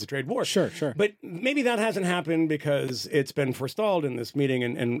 It's if it's a trade war. Sure. But maybe that hasn't happened because it's been forestalled in this meeting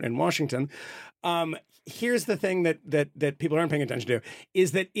in Washington. Here's the thing that people aren't paying attention to,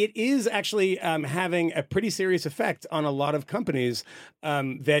 is that it is actually having a pretty serious effect on a lot of companies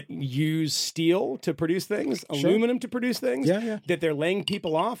that use steel to produce things, aluminum to produce things, that they're laying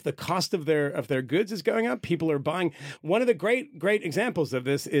people off. The cost of their goods is going up. People are buying. One of the great examples of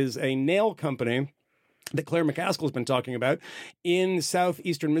this is a nail company that Claire McCaskill's been talking about in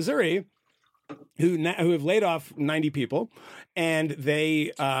southeastern Missouri, who have laid off 90 people, and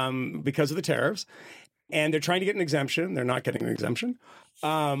they because of the tariffs. And they're trying to get an exemption. They're not getting an exemption.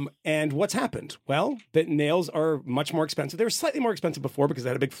 And what's happened? Well, the nails are much more expensive. They were slightly more expensive before because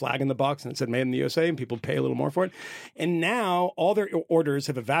they had a big flag in the box and it said made in the USA and people pay a little more for it. And now all their orders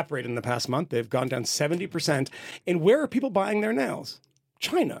have evaporated in the past month. They've gone down 70%. And where are people buying their nails?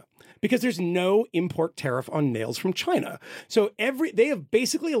 China. Because there's no import tariff on nails from China. So they have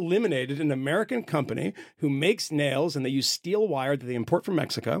basically eliminated an American company who makes nails, and they use steel wire that they import from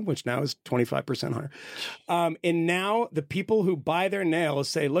Mexico, which now is 25% higher. And now the people who buy their nails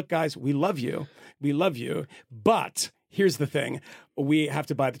say, look, guys, we love you, but here's the thing. We have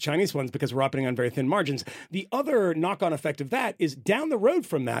to buy the Chinese ones because we're operating on very thin margins. The other knock-on effect of that is down the road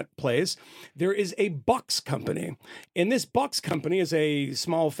from that place, there is a box company. And this box company is a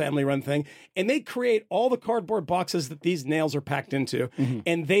small family-run thing, and they create all the cardboard boxes that these nails are packed into.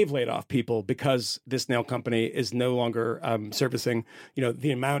 And they've laid off people because this nail company is no longer servicing,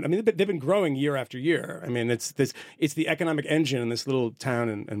 the amount. I mean, they've been growing year after year. I mean, it's the economic engine in this little town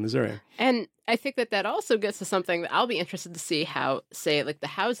in Missouri. And I think that also gets to something that I'll be interested to see how, say, like the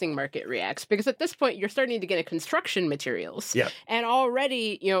housing market reacts, because at this point you're starting to get into construction materials. Yeah. And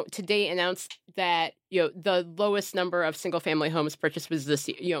already, today announced that, the lowest number of single family homes purchased was this,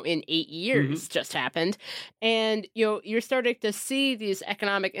 in 8 years just happened. And, you're starting to see these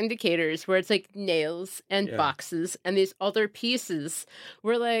economic indicators where it's like nails and boxes and these other pieces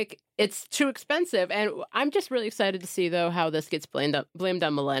where like it's too expensive. And I'm just really excited to see, though, how this gets blamed on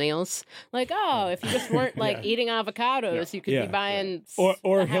millennials. Like, if you just weren't eating avocados, you could be buying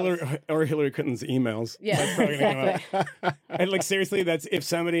or Hillary Clinton's emails. Yeah, that's probably gonna come up. And like seriously, that's if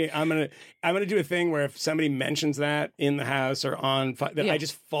somebody I'm gonna do a thing where if somebody mentions that in the house or on I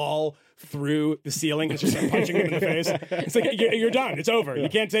just fall through the ceiling and just start punching them in the face. It's like you're done. It's over. You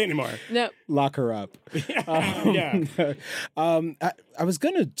can't say it anymore. No, lock her up. I was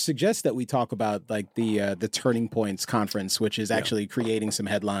going to suggest that we talk about like the Turning Points conference, which is actually creating some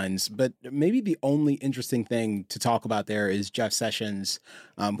headlines. But maybe the only interesting thing to talk about there is Jeff Sessions,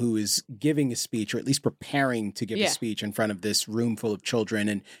 who is giving a speech, or at least preparing to give a speech in front of this room full of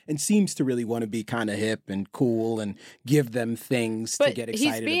children, and seems to really want to be kind of hip and cool and give them things to get excited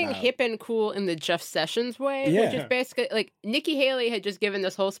about. He's being hip and cool in the Jeff Sessions way, which is basically like Nikki Haley had just given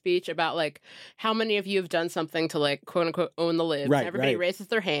this whole speech about like how many of you have done something to like quote unquote own the libs. Right, Everybody raises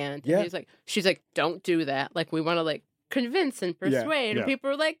their hand. And she's like, don't do that. Like we want to like convince and persuade. And people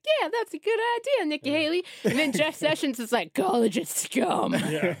are like, yeah, that's a good idea, Nikki Haley. And then Jeff Sessions is like, college is scum.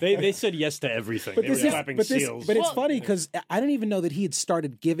 They said yes to everything. But it's funny because I didn't even know that he had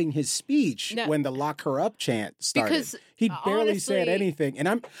started giving his speech when the lock her up chant started. Because he barely said anything.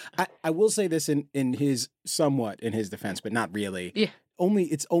 And I will say this in his defense, but not really. Yeah.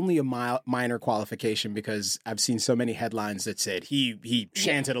 It's only a minor qualification because I've seen so many headlines that said he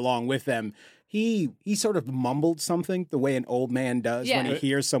chanted along with them. He sort of mumbled something the way an old man does when he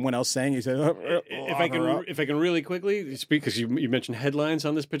hears someone else saying. He says, if I can really quickly speak, because you mentioned headlines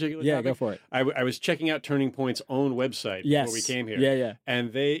on this particular topic. Go for it. I was checking out Turning Point's own website before we came here.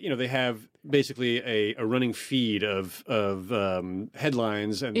 And they have basically a running feed of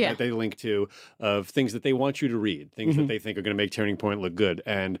headlines and that they link to of things that they want you to read, things that they think are going to make Turning Point look good.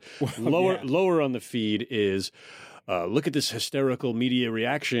 And lower on the feed is look at this hysterical media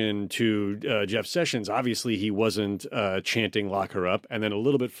reaction to Jeff Sessions. Obviously, he wasn't chanting "Lock her up," and then a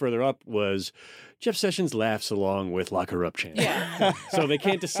little bit further up was Jeff Sessions laughs along with "Lock her up" chant. Yeah. So they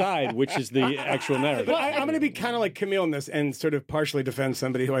can't decide which is the actual narrative. Well, I'm going to be kind of like Camille in this and sort of partially defend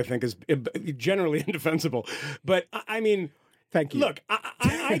somebody who I think is generally indefensible. But I mean, Thank you. Look,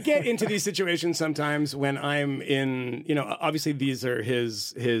 I get into these situations sometimes when I'm in, obviously these are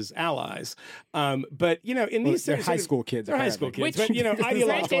his allies. But, in these... They're high school kids. They're high school kids, but,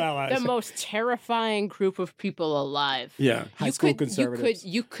 ideological allies. The most terrifying group of people alive. Yeah. High school conservatives.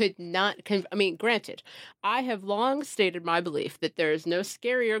 You could not... granted, I have long stated my belief that there is no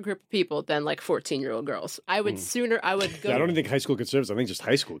scarier group of people than, 14-year-old girls. I would go... I don't even think high school conservatives. I think just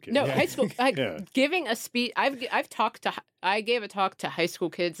high school kids. No, high school... Giving a speech... I gave a talk to high school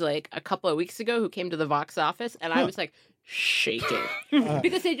kids a couple of weeks ago who came to the Vox office, and I was shaking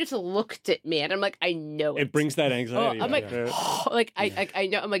because they just looked at me, and I'm like, I know it brings that anxiety. I'm I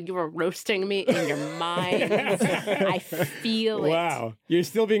know. I'm like, you were roasting me in your mind. I feel it. Wow, you're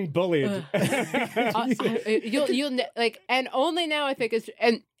still being bullied. You'll and only now I think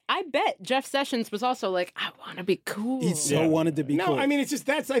I bet Jeff Sessions was also I want to be cool. He so wanted to be cool. No, I mean, it's just,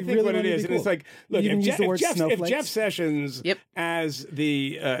 that's, I think, really what it is. Cool. And it's look, if Jeff Sessions, as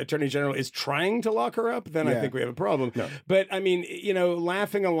the Attorney General, is trying to lock her up, then I think we have a problem. No. But, I mean,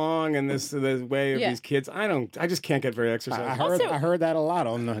 laughing along in this way of these kids, I just can't get very exercised. I heard that a lot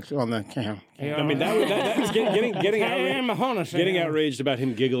on the camera. I mean, that was getting outraged about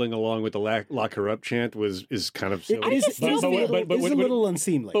him giggling along with the lock her up chant is kind of silly. It's a little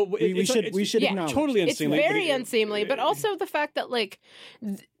unseemly. We should acknowledge. Totally unseemly. It's very unseemly, but also the fact that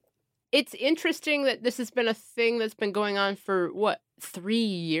it's interesting that this has been a thing that's been going on for 3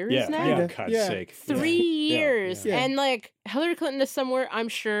 years now? Yeah, for God's sake. 3 years. Yeah. And Hillary Clinton is somewhere, I'm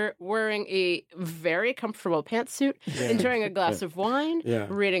sure, wearing a very comfortable pantsuit, enjoying a glass of wine,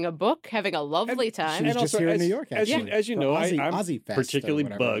 reading a book, having a lovely time. She's just here in New York, actually. As you know, I'm particularly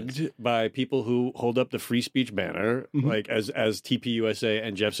bugged by people who hold up the free speech banner, as TPUSA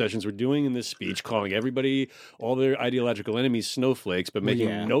and Jeff Sessions were doing in this speech, calling everybody, all their ideological enemies, snowflakes, but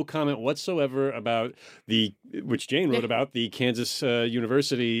making no comment whatsoever about which Jane wrote about, the Kansas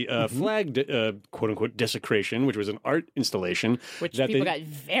University flag, quote-unquote, desecration, which was an art installation. Which people got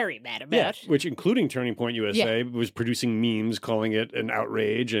very mad about. Yeah, which, including Turning Point USA, was producing memes calling it an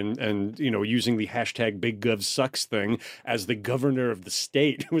outrage and using the hashtag BigGovSucks thing as the governor of the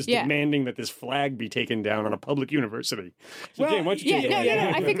state was demanding that this flag be taken down on a public university. So, Jane, why don't you take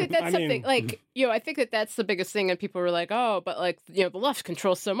it? I think that's something, I think that's the biggest thing, and people were like, oh, but, the left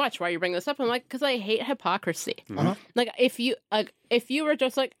controls so much. Why are you bringing this up? I'm like, because I hate hypocrisy. If you were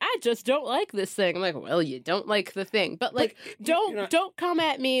just I just don't like this thing, I'm like, well, you don't like the thing, but don't come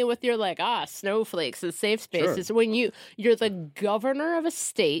at me with your snowflakes and safe spaces. Sure. When you're the governor of a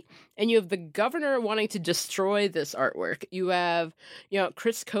state and you have the governor wanting to destroy this artwork. You have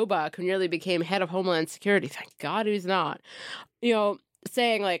Chris Kobach, who nearly became head of Homeland Security. Thank God he's not.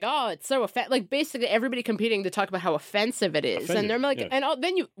 Saying oh, it's so offensive. Basically everybody competing to talk about how offensive it is, and they're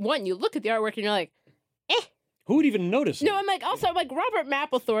then you look at the artwork and you're like, eh. Who would even notice? No, I'm Robert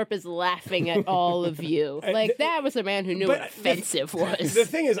Mapplethorpe is laughing at all of you. That was a man who knew what offensive was. The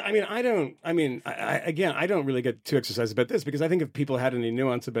thing is, I don't really get too exercised about this because I think if people had any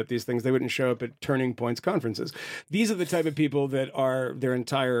nuance about these things, they wouldn't show up at Turning Point's conferences. These are the type of people that are their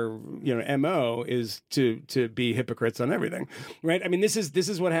entire MO is to be hypocrites on everything, right? I mean, this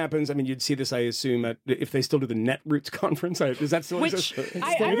is what happens. I mean, you'd see this, I assume, if they still do the Netroots conference. Is that still exist?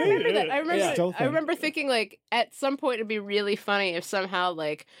 I remember that. I remember thinking at some point it'd be really funny if somehow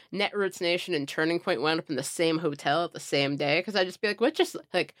Netroots Nation and Turning Point wound up in the same hotel at the same day, because I'd just be like, what, just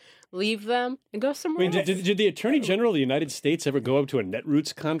leave them and go somewhere else? Did the Attorney General of the United States ever go up to a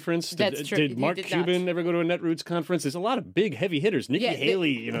Netroots conference? That's true. Did Mark Cuban ever go to a Netroots conference? There's a lot of big heavy hitters. Nikki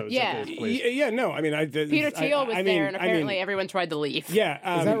Haley, Peter Thiel was there, and apparently everyone tried to leave.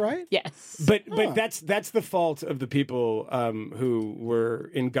 Yeah, is that right? Yes, but that's the fault of the people who were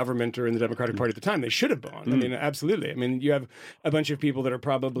in government or in the Democratic Party at the time. They should have gone. I mean, absolutely. I mean, you have a bunch of people that are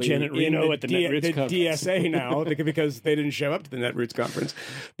probably Janet Reno at the Netroots conference. DSA now because they didn't show up to the Netroots conference.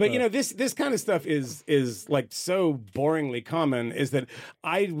 But this kind of stuff is so boringly common. Is that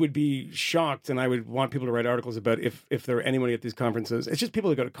I would be shocked, and I would want people to write articles about if there were anybody at these conferences. It's just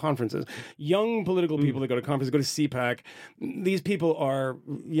people that go to conferences, young political people that go to conferences, go to CPAC. These people are,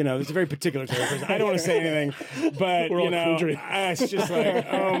 it's a very particular type of person. I don't want to say anything, but it's just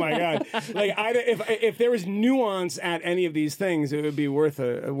oh my God, if there was nuance at any of these things, it would be worth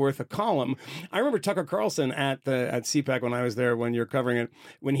a column. I remember Tucker Carlson at CPAC when I was there, when you're covering it,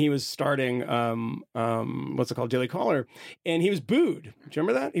 when he was starting what's it called, Daily Caller, and he was booed. Do you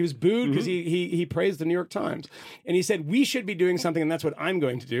remember that? He was booed because he praised the New York Times, and he said we should be doing something, and that's what I'm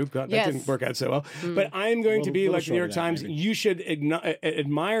going to do. God, that didn't work out so well, but I'm going to be like the New York Times. Maybe. You should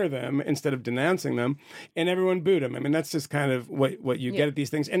admire them instead of denouncing them, and everyone booed him. I mean, that's just kind of what you get at these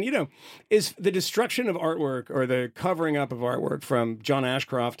things, and is the destruction of artwork artwork or the covering up of artwork from John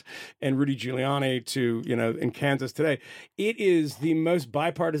Ashcroft and Rudy Giuliani to, in Kansas today, it is the most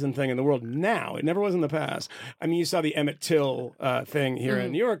bipartisan thing in the world now. It never was in the past. I mean, you saw the Emmett Till thing here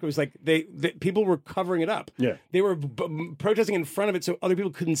in New York. It was like people were covering it up. Yeah. They were protesting in front of it so other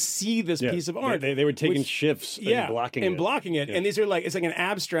people couldn't see this piece of art. They were taking shifts and blocking it. Yeah. And these are it's like an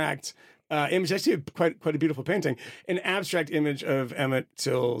abstract image. Actually, quite a beautiful painting. An abstract image of Emmett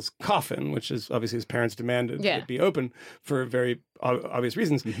Till's coffin, which is obviously his parents demanded it be open for very obvious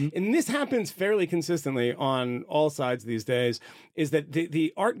reasons. And this happens fairly consistently on all sides these days, is that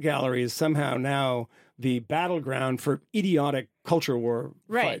the art gallery is somehow now the battleground for idiotic culture war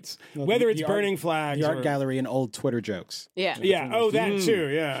fights. Well, whether it's burning flags, the art gallery, and old Twitter jokes. Yeah. Oh, that too.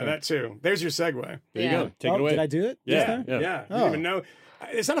 Yeah, that too. There's your segue. There you go. Take it away. Did I do it? Yeah. You didn't even know.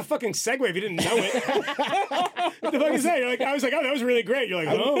 It's not a fucking segue if you didn't know it. What the fuck is that? You're like, I was like, oh, that was really great. You're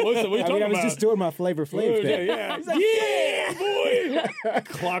like, oh, what are you talking about? I was just doing my Flavor Flav thing. Yeah, boy.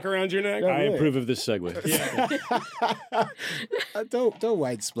 Clock around your neck. I approve of this segue. Don't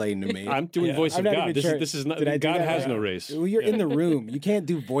white-splain to me. I'm doing voice of God. This is not. God has no race. Well, you're in the room. You can't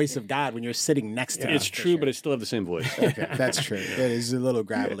do voice of God when you're sitting next to him. It's true, but I still have the same voice. Okay, that's true. It is a little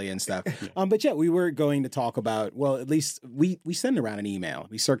gravelly and stuff. But yeah, we were going to talk about, well, at least we send around an email.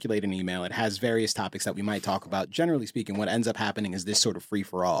 We circulate an email. It has various topics that we might talk about. Generally speaking, what ends up happening is this sort of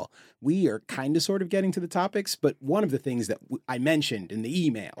free-for-all. We are kind of sort of getting to the topics, but one of the things that I mentioned in the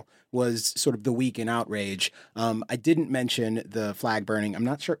email was sort of the week in outrage. I didn't mention the flag burning. I'm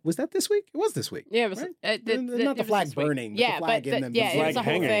not sure. Was that this week? It was this week. Yeah, it was. Right? Not the flag burning. Yeah, the flag but it was a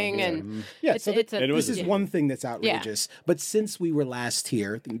whole thing. And this is one thing that's outrageous. Yeah. But since we were last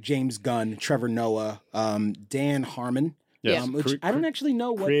here, I think James Gunn, Trevor Noah, Dan Harmon, yes. Which I don't actually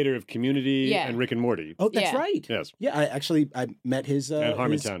know what... Creator of Community and Rick and Morty. Oh, that's right. Yes. Yeah, I met his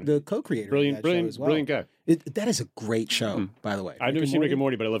the co-creator. Brilliant guy. That is a great show, by the way. I've never seen Rick and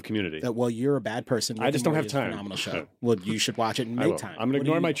Morty, but I love Community. Well, you're a bad person. I just don't have time. Phenomenal show. Well, you should watch it and make time. I'm going to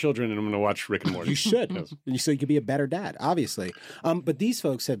ignore my children and I'm going to watch Rick and Morty. You should. Yes. So you could be a better dad, obviously. But these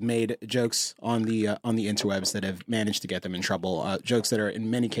folks have made jokes on the interwebs that have managed to get them in trouble. Jokes that are in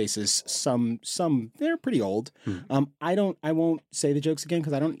many cases some they're pretty old. I won't say the jokes again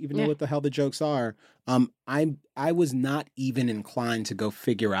because I don't even know what the hell the jokes are. I was not even inclined to go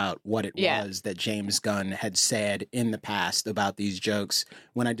figure out what it was that James Gunn had said in the past about these jokes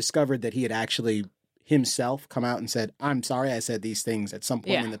when I discovered that he had actually himself come out and said, I'm sorry I said these things at some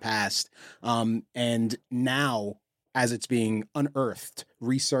point in the past. And now, as it's being unearthed,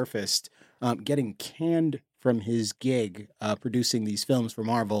 resurfaced, getting canned from his gig producing these films for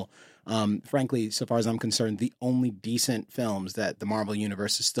Marvel. Frankly, so far as I'm concerned, the only decent films that the Marvel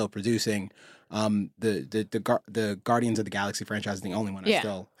Universe is still producing. The Guardians of the Galaxy franchise is the only one I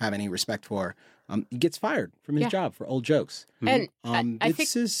still have any respect for. He gets fired from his job for old jokes. And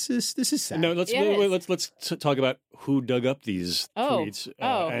this is sad. No, let's talk about who dug up these tweets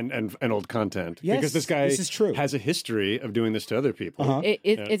and old content. Yes, because this guy is true. Has a history of doing this to other people.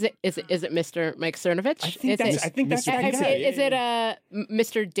 Is it Mr. Mike Cernovich? I think that's Is it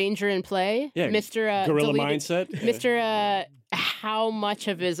Mr. Danger in Play? Yeah, Mr. Gorilla deleted, Mindset? Mr. How much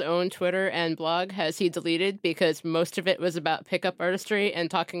of his own Twitter and blog has he deleted? Because most of it was about pickup artistry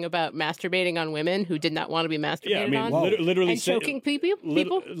and talking about masturbating on women who did not want to be masturbated on. Literally and choking people.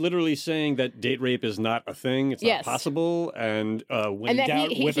 Literally saying that date rape is not a thing. It's not possible. And when in doubt,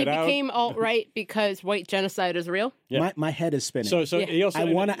 whip it out. He became alt-right because white genocide is real. Yeah. My head is spinning. He also, I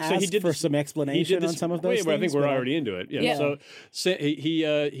want to ask for some explanation on some of those things. I think we're already into it. Yeah. So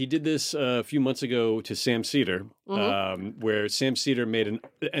he did this a few months ago to Sam Cedar, where Sam Cedar made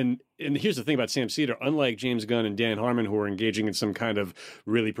and here's the thing about Sam Cedar, unlike James Gunn and Dan Harmon, who were engaging in some kind of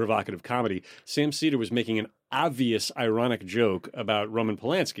really provocative comedy, Sam Cedar was making an obvious ironic joke about Roman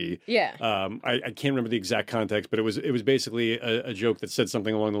Polanski. Yeah. I can't remember the exact context, but it was basically a joke that said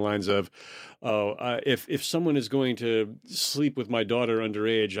something along the lines of, if someone is going to sleep with my daughter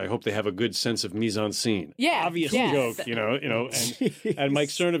underage, I hope they have a good sense of mise en scene. Yeah. Obvious joke, and Mike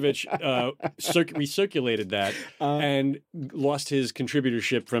Cernovich recirculated that and lost his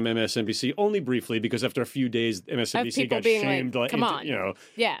contributorship from MSNBC only briefly because after a few days MSNBC got shamed. Like, come on.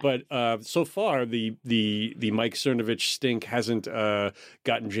 Yeah. But so far the Mike Cernovich stink hasn't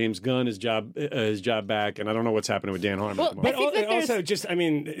gotten James Gunn his job back, and I don't know what's happening with Dan Harmon. Well, but also,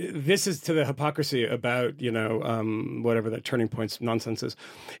 this is to the hypocrisy about whatever that turning points nonsense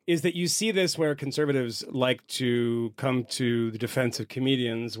is that you see this where conservatives like to come to the defense of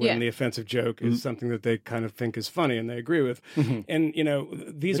comedians when the offensive joke is something that they kind of think is funny and they agree with, and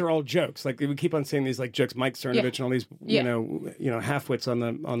these are all all jokes. Like we keep on saying these like jokes, Mike Cernovich and all these you know halfwits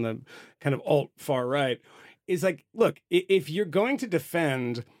on the kind of alt far right. Is like, look, if you're going to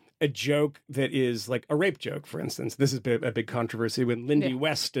defend a joke that is like a rape joke, for instance, this is a big controversy when Lindy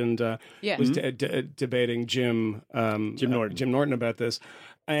West and was debating Jim Norton about this.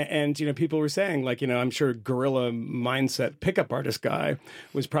 And, you know, people were saying, like, you know, I'm sure Gorilla Mindset pickup artist guy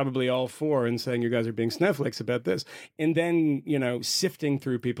was probably all for and saying you guys are being snowflakes about this. And then, you know, sifting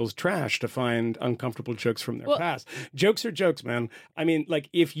through people's trash to find uncomfortable jokes from their past. Jokes are jokes, man. I mean, like,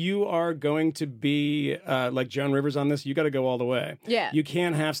 if you are going to be like Joan Rivers on this, you got to go all the way. Yeah. You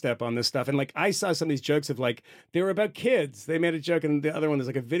can't half step on this stuff. And, like, I saw some of these jokes of, like, they were about kids. They made a joke, and the other one is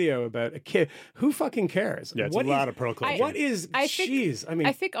like a video about a kid. Who fucking cares? Yeah, it's a lot of pro culture. What is, jeez, I mean...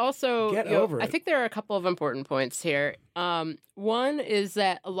 I think also, get over it. I think there are a couple of important points here. One is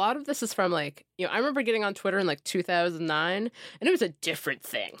that a lot of this is from like, you know, I remember getting on Twitter in like 2009 and it was a different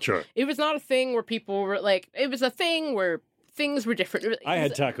thing. Sure. It was not a thing where people were like, it was a thing where things were different. I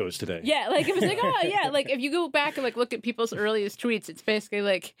had tacos today. Yeah, like it was like, oh yeah, like if you go back and like look at people's earliest tweets, it's basically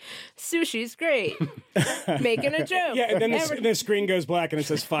like, sushi's great, making a joke. Yeah, and then the screen goes black and it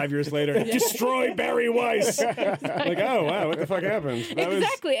says 5 years later, destroy Barry Weiss. Like, oh wow, what the fuck happened?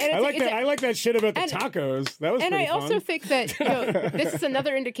 Exactly. And I like that shit about the tacos. That was. And I fun. also think that, you know, this is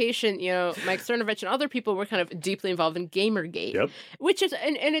another indication. You know, Mike Cernovich and other people were kind of deeply involved in Gamergate, which is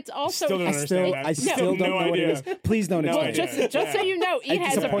and it's also. I still don't know what it is. Please don't explain. Just so you know, it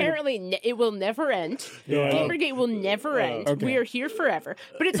has apparently it will never end. Gamergate will never end. Okay. We are here forever.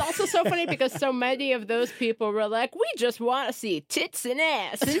 But it's also so funny because so many of those people were like, we just want to see tits and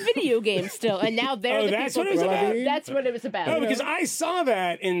ass in video games still, and now they're the that's people. What it was about. That's what it was about. No, because I saw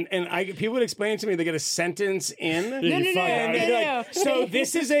that, and people would explain to me they get a sentence in. No. So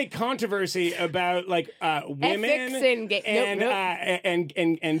this is a controversy about like women and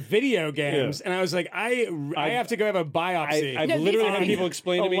video games, and I was like, I have to go have a biopsy. I've literally had people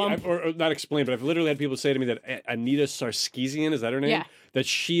explain to me, or not explain, but I've literally had people say to me that Anita Sarkeesian, is that her name? Yeah. That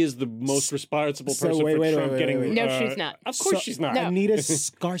she is the most responsible person for Trump getting. No, she's not. Of course she's not. No. Anita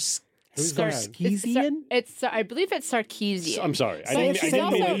Sarkeesian? I believe it's Sarkeesian. I'm sorry. I didn't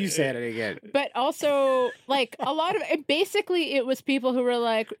know the way you said it again. But also, like, a lot of it, basically, it was people who were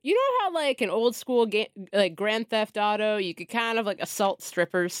like, you know how, like, in old school like Grand Theft Auto, you could kind of, like, assault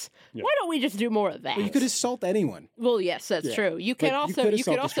strippers? Yeah. Why don't we just do more of that? Well, you could assault anyone. Well, yes, that's true. You can also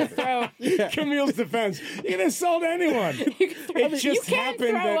throw... Camille's defense. You can assault anyone. You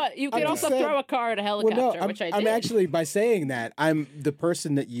can also throw a car at a helicopter, which I did. I'm actually, by saying that, I'm the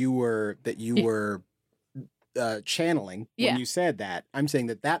person that you were channeling when you said that. I'm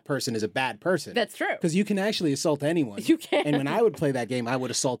saying that person is a bad person. That's true. Because you can actually assault anyone. You can. And when I would play that game, I would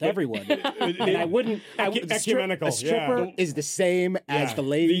assault everyone. And I wouldn't. A stripper is the same as the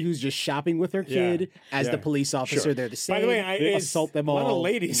lady who's just shopping with her kid, as the police officer. Sure. They're the same. By the way, I assault them all. A lot of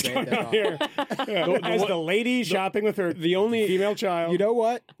ladies coming out here. As the lady shopping with her female child. You know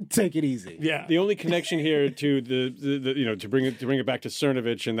what? Take it easy. Yeah. The only connection here to the you know, to bring it back to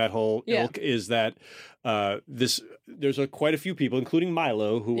Cernovich and that whole ilk is that there's quite a few people, including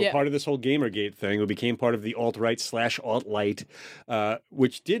Milo, who were part of this whole Gamergate thing, who became part of the alt-right/alt-light,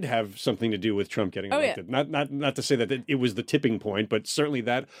 which did have something to do with Trump getting elected. Not to say that it was the tipping point, but certainly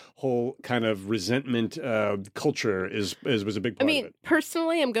that whole kind of resentment culture was a big part of it.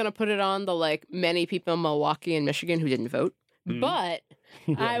 Personally, I'm going to put it on the like many people in Milwaukee and Michigan who didn't vote, but.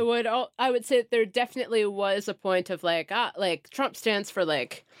 I would say that there definitely was a point of like Trump stands for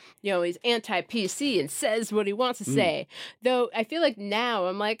like, you know, he's anti-PC and says what he wants to say. Though I feel like now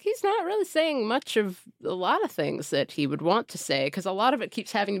I'm like, he's not really saying much of a lot of things that he would want to say because a lot of it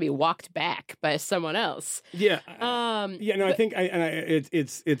keeps having to be walked back by someone else. Yeah. I think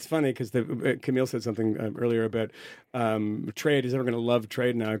it's funny because Camille said something earlier about trade. Is ever going to love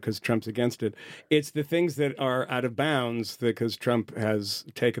trade now because Trump's against it? It's the things that are out of bounds because Trump has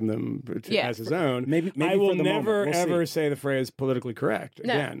taken them as his own. Maybe I will never ever say the phrase politically correct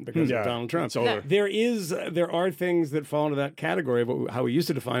again because of Donald Trump. No. There are things that fall into that category of how we used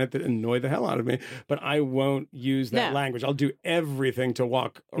to define it that annoy the hell out of me, but I won't use that language. I'll do everything to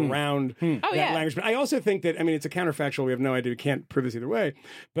walk around that language. But I also think that, I mean, it's a counterfactual. We have no idea. We can't prove this either way.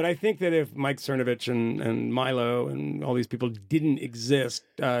 But I think that if Mike Cernovich and Milo and all these people didn't exist,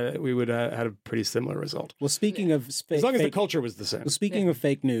 we would have had a pretty similar result. Well, speaking of... as long as the culture was the same. Well, speaking of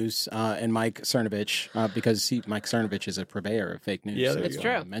fake news and Mike Cernovich, because Mike Cernovich is a purveyor of fake news. Yeah, that's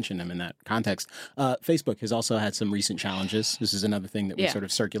true. I mentioned him in that context. Facebook has also had some recent challenges. This is another thing that we sort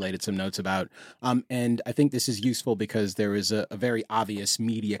of circulated some notes about. And I think this is useful because there is a very obvious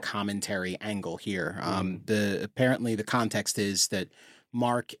media commentary angle here. Apparently the context is that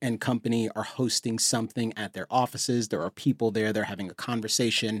Mark and company are hosting something at their offices. There are people there. They're having a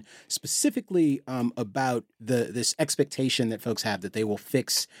conversation specifically about this expectation that folks have that they will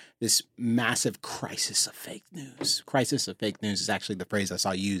fix this massive crisis of fake news. Crisis of fake news is actually the phrase I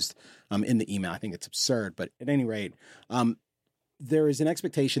saw used in the email. I think it's absurd, but at any rate, there is an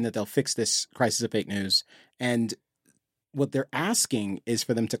expectation that they'll fix this crisis of fake news, and what they're asking is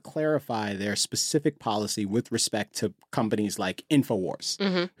for them to clarify their specific policy with respect to companies like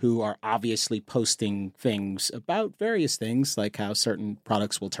InfoWars, who are obviously posting things about various things, like how certain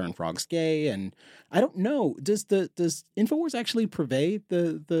products will turn frogs gay. And I don't know, does InfoWars actually purvey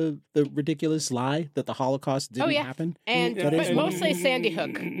the ridiculous lie that the Holocaust didn't happen? And but mostly Sandy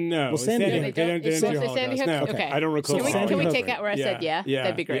Hook. No, well, Sandy Hook. They don't do Sandy Hook. No. Okay, I don't recall. Can we take out where I said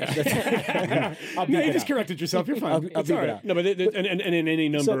that'd be great. You just corrected yourself. You're fine. I'll beat it out. No, but and in any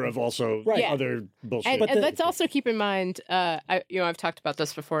number of also other bullshit. And let's also keep in mind, I've talked about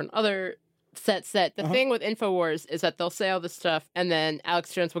this before in other sets, that the thing with InfoWars is that they'll say all this stuff, and then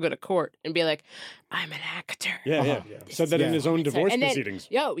Alex Jones will go to court and be like, "I'm an actor." Yeah. Said that in his own divorce proceedings.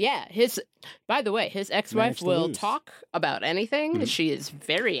 By the way, his ex-wife will talk about anything. She is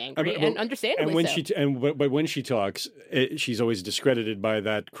very angry, and understandably but when she talks, she's always discredited by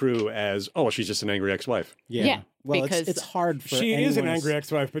that crew as, she's just an angry ex-wife. Yeah. Well, it's hard for she is an angry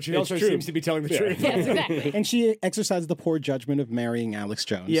ex-wife, but she also seems to be telling the truth. Yes, exactly. And she exercised the poor judgment of marrying Alex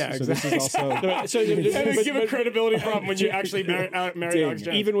Jones. Yeah, so exactly. This is also... give a credibility problem when you actually marry Alex Jones.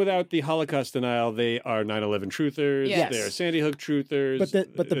 Even without the Holocaust denial, they are 9/11 truthers. Yes. They are Sandy Hook truthers.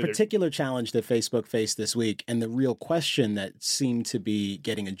 But the particular challenge that Facebook faced this week, and the real question that seemed to be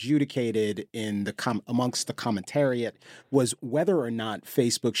getting adjudicated in amongst the commentariat, was whether or not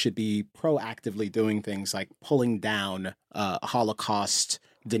Facebook should be proactively doing things like pulling down Holocaust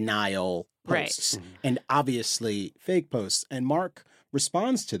denial posts, and obviously fake posts. And Mark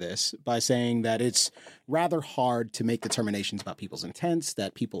responds to this by saying that it's rather hard to make determinations about people's intents,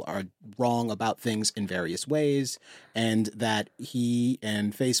 that people are wrong about things in various ways, and that he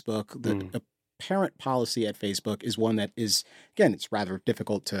and Facebook, the apparent policy at Facebook is one that is, again, it's rather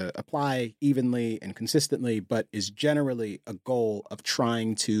difficult to apply evenly and consistently, but is generally a goal of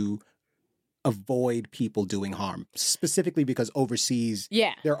trying to avoid people doing harm, specifically because overseas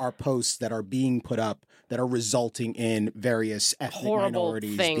there are posts that are being put up that are resulting in various ethnic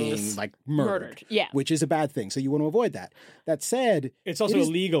minorities being like murdered, which is a bad thing. So you want to avoid that. That said, it's also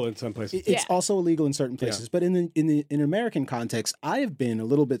illegal in some places. It's also illegal in certain places. But in an American context, I have been a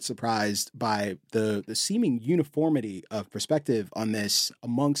little bit surprised by the seeming uniformity of perspective on this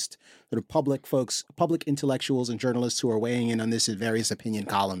amongst sort of public intellectuals and journalists who are weighing in on this in various opinion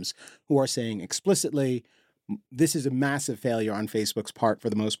columns, who are saying explicitly, this is a massive failure on Facebook's part for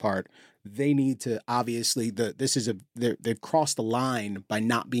the most part. They need to obviously they've crossed the line by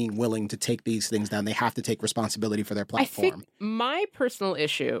not being willing to take these things down. They have to take responsibility for their platform. I think my personal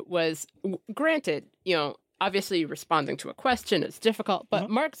issue was, granted, obviously responding to a question is difficult, but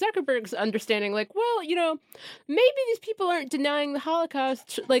Mark Zuckerberg's understanding, like, well, maybe these people aren't denying the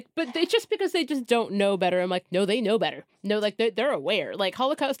Holocaust, like, but just because they just don't know better. I'm like, no, they know better. No, like, they're aware. Like,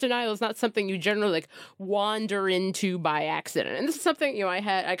 Holocaust denial is not something you generally, like, wander into by accident. And this is something,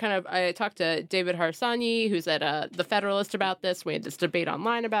 I talked to David Harsanyi, who's at The Federalist, about this. We had this debate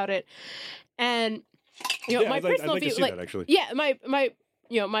online about it. And, my personal view, that, actually.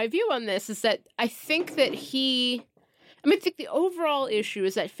 my view on this is that I think that I think the overall issue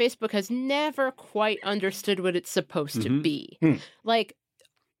is that Facebook has never quite understood what it's supposed to be. Like,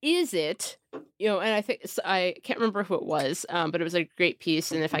 is it, and I think, I can't remember who it was, but it was a great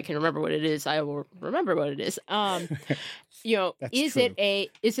piece, and if I can remember what it is, I will remember what it is. Is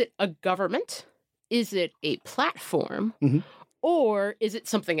it a government? Is it a platform? Or is it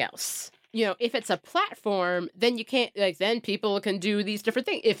something else? If it's a platform, then you can't, then people can do these different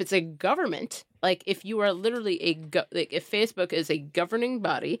things. If it's a government, like, if you are literally if Facebook is a governing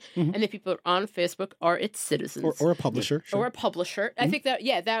body, and the people on Facebook are its citizens, or a publisher, or a publisher, I think that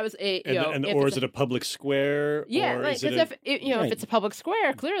that was a or is it a public square? Yeah, if it's a public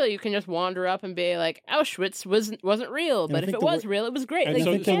square, clearly you can just wander up and be like, Auschwitz wasn't real, but if it was real, it was great. And I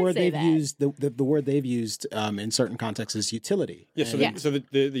think the word they've used, the word they've used in certain contexts is utility. Yeah. So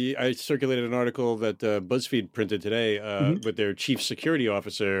I circulated an article that BuzzFeed printed today with their chief security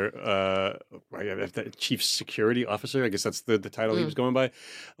officer. Chief security officer, I guess that's the title he was going by,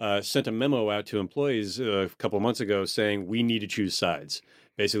 sent a memo out to employees a couple of months ago saying we need to choose sides.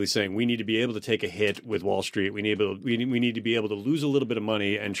 basically saying we need to be able to take a hit with Wall Street. We need to be able to lose a little bit of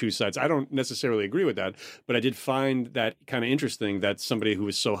money and choose sides. I don't necessarily agree with that, but I did find that kind of interesting that somebody who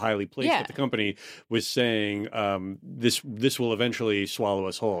was so highly placed at the company was saying this will eventually swallow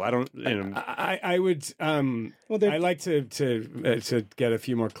us whole. I don't. I would. I like to get a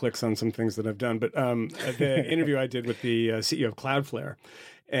few more clicks on some things that I've done, but the interview I did with the CEO of Cloudflare,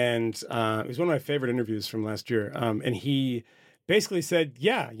 and it was one of my favorite interviews from last year, and he basically said,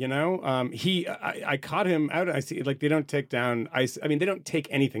 I caught him out. I see, like, they don't take down ICE. I mean, they don't take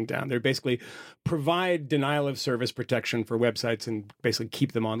anything down. They basically provide denial of service protection for websites and basically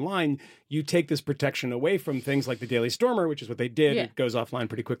keep them online. You take this protection away from things like the Daily Stormer, which is what they did. Yeah. It goes offline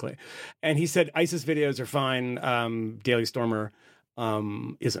pretty quickly. And he said, ISIS videos are fine. Daily Stormer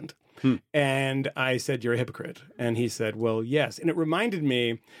isn't. And I said, you're a hypocrite. And he said, well, yes. And it reminded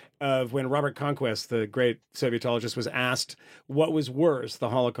me of when Robert Conquest, the great Sovietologist, was asked what was worse, the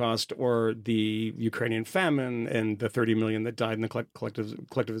Holocaust or the Ukrainian famine and the 30 million that died in the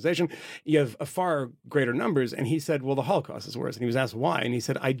collectivization. You have a far greater numbers. And he said, well, the Holocaust is worse. And he was asked why. And he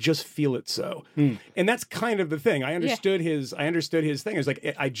said, I just feel it so. And that's kind of the thing. I understood his thing. It was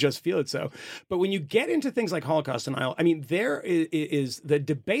like, I just feel it so. But when you get into things like Holocaust denial, I mean, there is the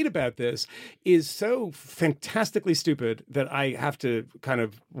debate about this is so fantastically stupid that I have to kind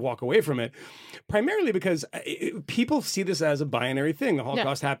of walk away from it, primarily because people see this as a binary thing. The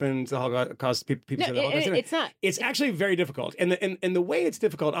Holocaust happened. The Holocaust, people say the Holocaust. It's not. It's actually very difficult. And the way it's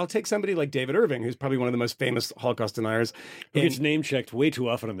difficult, I'll take somebody like David Irving, who's probably one of the most famous Holocaust deniers. Who gets name-checked way too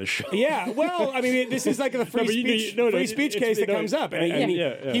often on this show. Yeah, well, I mean, this is like the free speech case that comes up. And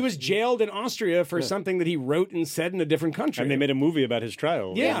he was jailed in Austria for something that he wrote and said in a different country. And they made a movie about his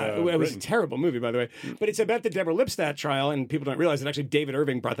trial. Yeah, it was a terrible movie, by the way. But it's about the Deborah Lipstadt trial, and people don't realize that actually David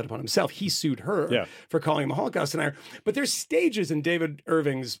Irving brought that upon himself. He sued her for calling him a Holocaust denier. But there's stages in David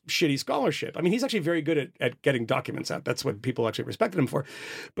Irving's shitty scholarship. I mean, he's actually very good at getting documents out. That's what people actually respected him for.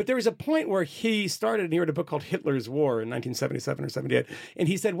 But there was a point where he started, and he wrote a book called Hitler's War in 1977 or 78. And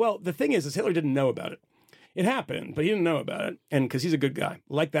he said, well, the thing is Hitler didn't know about it. It happened, but he didn't know about it. And because he's a good guy,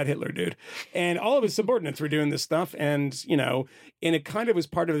 like that Hitler dude. And all of his subordinates were doing this stuff. And, and it kind of was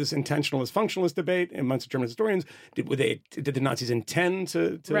part of this intentionalist functionalist debate amongst German historians. Did the Nazis intend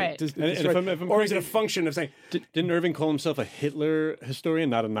to destroy, or is it a function of saying... Didn't Irving call himself a Hitler historian,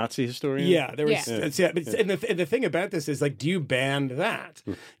 not a Nazi historian? Yeah, there was... And the thing about this is, like, do you ban that?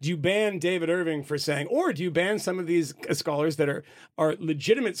 Do you ban David Irving for saying... Or do you ban some of these scholars that are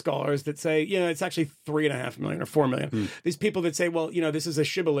legitimate scholars that say, it's actually 3.5 million or 4 million. These people that say, well, this is a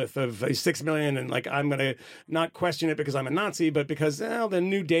shibboleth of 6 million, and like I'm going to not question it because I'm a Nazi, but because the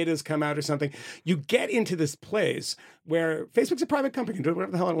new data's come out or something. You get into this place where Facebook's a private company, can do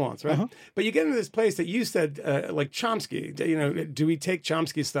whatever the hell it wants, right? But you get into this place that you said, like Chomsky. Do we take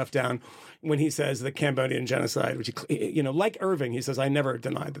Chomsky's stuff down when he says the Cambodian genocide, which like Irving, he says, I never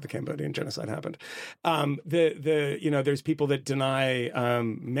denied that the Cambodian genocide happened. There's people that deny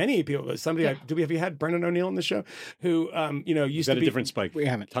many people. Somebody, have you had Brendan O'Neill on the show? Who used to be a different Spike. We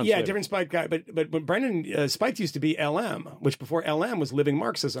haven't. Different Spike guy. But when Brendan Spike used to be LM, which before LM was Living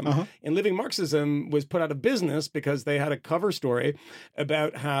Marxism, and Living Marxism was put out of business because they had a cover story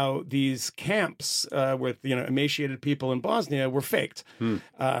about how these camps with emaciated people in Bosnia were faked.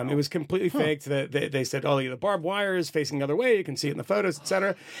 It was completely faked. They said, the barbed wire is facing the other way. You can see it in the photos,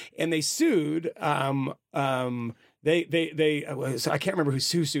 etc. And they sued. So I can't remember who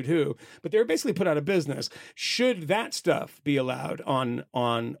sued who, but they were basically put out of business. Should that stuff be allowed on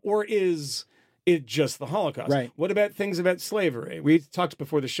or is it just the Holocaust? Right. What about things about slavery? We talked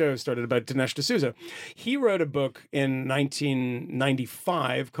before the show started about Dinesh D'Souza. He wrote a book in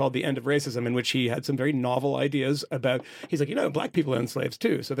 1995 called The End of Racism, in which he had some very novel ideas about, he's like, black people own slaves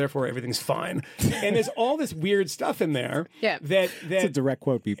too, so therefore everything's fine. And there's all this weird stuff in there that it's a direct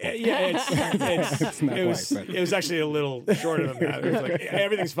quote, people. It's not it was actually a little shorter than that. It was like,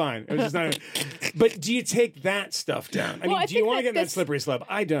 everything's fine. It was just not. But do you take that stuff down? I mean, do you want to get in that slippery slope?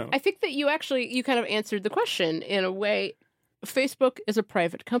 I don't. I think that you kind of answered the question in a way. Facebook is a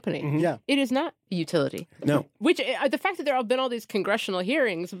private company. Yeah. It is not a utility. No. Which, the fact that there have been all these congressional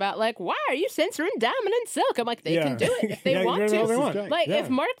hearings about, like, why are you censoring Diamond and Silk? I'm like, they can do it if they want to. Like, if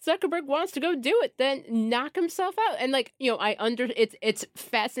Mark Zuckerberg wants to go do it, then knock himself out. And, like, it's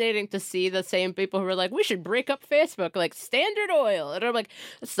fascinating to see the same people who are like, we should break up Facebook, like Standard Oil. And I'm like,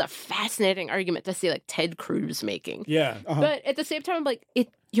 this is a fascinating argument to see, like, Ted Cruz making. Yeah. But at the same time, I'm like, it's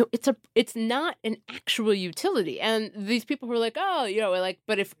not an actual utility. And these people who are like,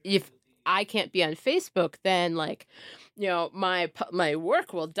 but if I can't be on Facebook, then like, my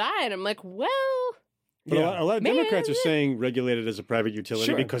work will die. And I'm like, well, But a lot of Democrats are saying regulate it as a private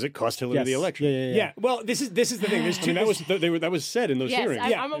utility because it cost Hillary the election. Yeah. Well, this is the thing. There's two. That was said in those hearings.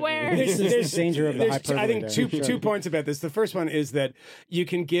 I'm aware. There's danger of the hyperbole. I think two points about this. The first one is that you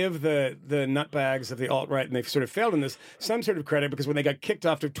can give the nutbags of the alt-right, and they've sort of failed in this, some sort of credit, because when they got kicked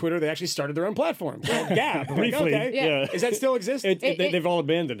off of Twitter, they actually started their own platform called Gab. Briefly. Does that still exist? They've all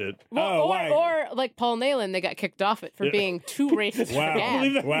abandoned it. Well, or like Paul Nayland, they got kicked off it for being too racist for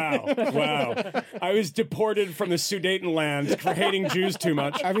Gab. Wow. I was deported from the Sudetenland for hating Jews too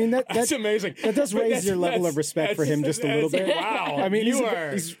much. I mean, that's amazing. That does raise your level of respect for him just a little bit. Wow. I mean,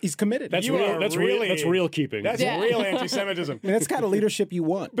 he's committed. That's real keeping. That's real anti-Semitism. I mean, that's kind of leadership you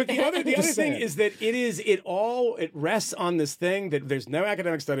want. But the other thing is that it rests on this thing that there's no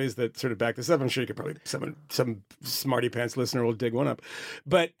academic studies that sort of back this up. I'm sure you could probably some smarty pants listener will dig one up.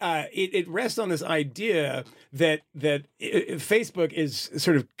 But it rests on this idea that Facebook is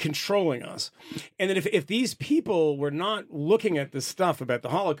sort of controlling us, and that if these people were not looking at this stuff about the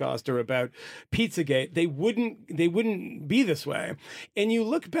Holocaust or about Pizzagate, they wouldn't be this way. And you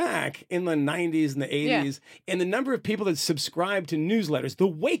look back in the 90s and the 80s, and the number of people that subscribed to newsletters, the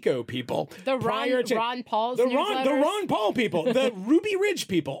Waco people, the Ron Paul's newsletters. The Ron Paul people, the Ruby Ridge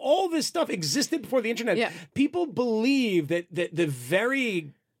people, all this stuff existed before the internet. Yeah. People believe that the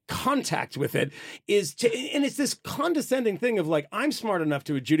very contact with it and it's this condescending thing of like, I'm smart enough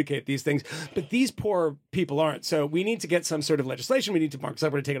to adjudicate these things, but these poor people aren't. So we need to get some sort of legislation. We need to Mark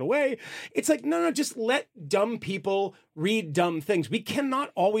Zuckerberg to take it away. It's like, no, just let dumb people read dumb things. We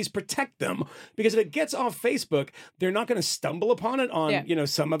cannot always protect them, because if it gets off Facebook, they're not going to stumble upon it on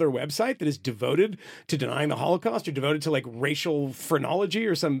some other website that is devoted to denying the Holocaust or devoted to like racial phrenology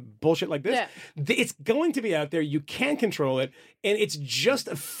or some bullshit like this. It's going to be out there. You can't control it. And it's just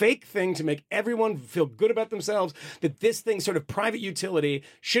a fake thing to make everyone feel good about themselves, that this thing, sort of private utility,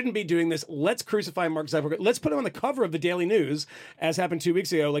 shouldn't be doing this. Let's crucify Mark Zuckerberg. Let's put him on the cover of the Daily News, as happened 2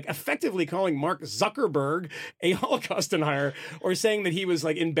 weeks ago, like effectively calling Mark Zuckerberg a Holocaust denier, or saying that he was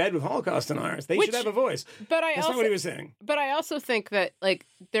like in bed with Holocaust deniers. They should have a voice. But That's not what he was saying. But I also think that like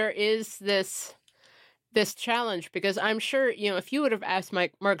there is this challenge, because I'm sure, if you would have asked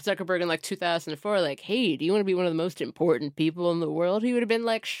Mark Zuckerberg in like 2004, like, hey, do you want to be one of the most important people in the world? He would have been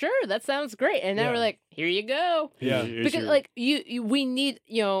like, sure, that sounds great. And now we're like, here you go. Yeah. Because like we need,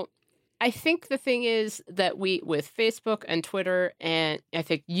 I think the thing is that with Facebook and Twitter, and I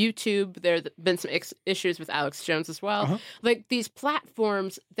think YouTube, there have been some issues with Alex Jones as well. Like these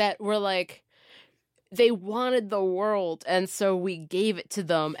platforms that were like, they wanted the world, and so we gave it to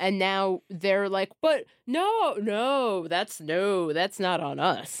them, and now they're like, but no, that's not on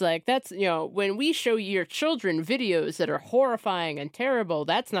us. Like, that's, when we show your children videos that are horrifying and terrible,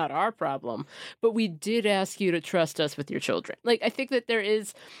 that's not our problem. But we did ask you to trust us with your children. Like, I think that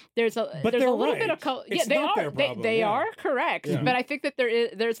there's a little bit of they are correct. Yeah. But I think that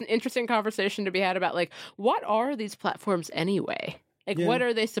there's an interesting conversation to be had about like, what are these platforms anyway? Like, what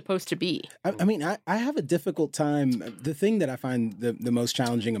are they supposed to be? I mean, I have a difficult time. The thing that I find the most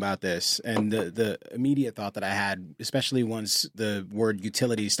challenging about this, and the immediate thought that I had, especially once the word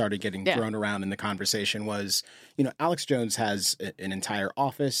utility started getting thrown around in the conversation, was, Alex Jones has an entire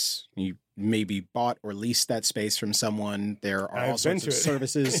office. He maybe bought or leased that space from someone. There are all sorts of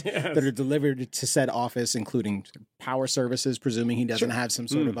services that are delivered to said office, including power services, presuming he doesn't have some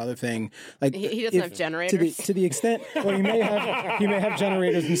sort of other thing. Like he doesn't have generators. To the extent, well, he may have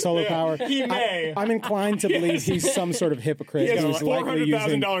generators and solar power. He may. I'm inclined to believe he's some sort of hypocrite. He has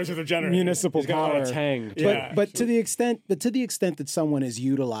 $400,000 worth of generators. Municipal power. But to the extent that someone is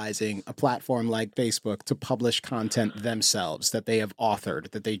utilizing a platform like Facebook to publish content themselves that they have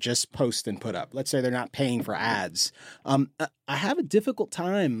authored, that they just post and put up. Let's say they're not paying for ads. I have a difficult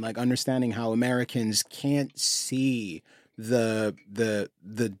time like understanding how Americans can't see the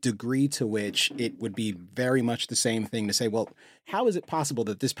degree to which it would be very much the same thing to say, well, how is it possible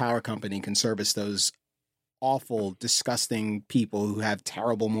that this power company can service those awful, disgusting people who have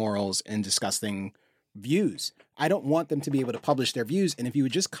terrible morals and disgusting views? I don't want them to be able to publish their views. And if you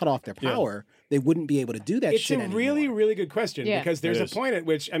would just cut off their power, they wouldn't be able to do that shit anymore. It's a really, really good question, because there's a point at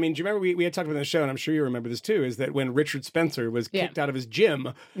which, I mean, do you remember we had talked about the show, and I'm sure you remember this too, is that when Richard Spencer was kicked out of his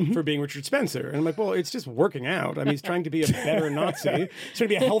gym for being Richard Spencer. And I'm like, well, it's just working out. I mean, he's trying to be a better Nazi. He's trying to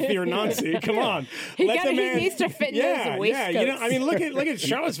be a healthier Nazi. Come on. He needs to fit in those waistcoats. Yeah, I mean, look at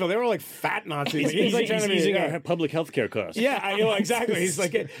Charlottesville. They were all like fat Nazis. He's like trying to easing our public health care costs. Yeah, exactly. He's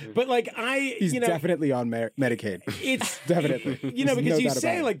like, but like he's definitely on medication. kid. It's definitely, because you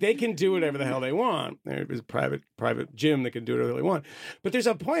say like they can do whatever the hell they want. There's a private gym that can do whatever they want. But there's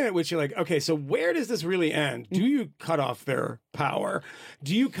a point at which you're like, okay, so where does this really end? Do you cut off their power?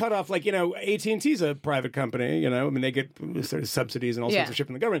 Do you cut off, like, AT&T's a private company, I mean, they get sort of subsidies and all sorts of shit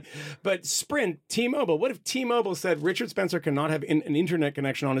from the government. But Sprint, T-Mobile, what if T-Mobile said Richard Spencer cannot have an internet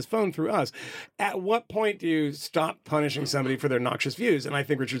connection on his phone through us? At what point do you stop punishing somebody for their noxious views? And I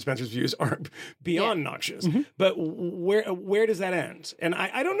think Richard Spencer's views are beyond noxious. But where does that end? And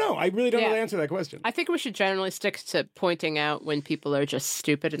I don't know. I really don't know the answer to that question. I think we should generally stick to pointing out when people are just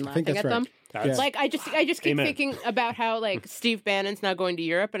stupid and laughing at them. Like I just keep thinking about how like Steve Bannon's now going to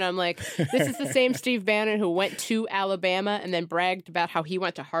Europe, and I'm like, this is the same Steve Bannon who went to Alabama and then bragged about how he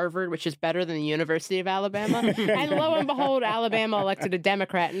went to Harvard, which is better than the University of Alabama. And lo and behold, Alabama elected a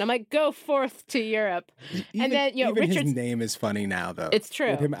Democrat, and I'm like, go forth to Europe. And then his name is funny now, though. It's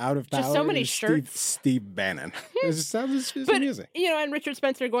true. With him out of power, just so many shirts. Steve Bannon. It sounds amusing. And Richard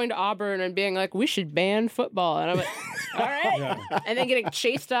Spencer going to Auburn and being like, we should ban football, and I'm like, all right. And then getting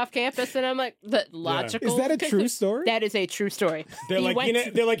chased off campus, and I'm like, the logical. Is that a true story? That is a true story. They're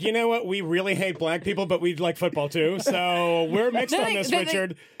like, you know what? We really hate black people, but we like football too. So we're mixed on this,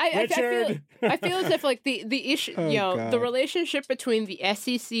 Richard. I feel as if like the issue, the relationship between the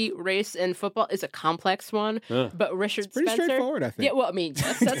SEC, race, and football is a complex one. But Richard it's pretty Spencer, straightforward, I think. Yeah, well, I mean,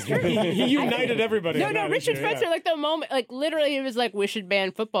 that's true. He united everybody. No, Richard Spencer, like the moment, like literally, he was like, we should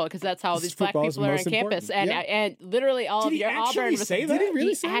ban football because that's how all these black people are on campus, and literally all of your Auburn. Say that? Did he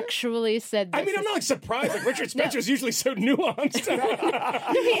really say actually said that? I mean, I'm not like surprised. Like Richard Spencer's usually so nuanced.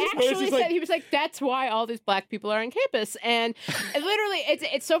 He actually said, he was like, that's why all these black people are on campus. And literally,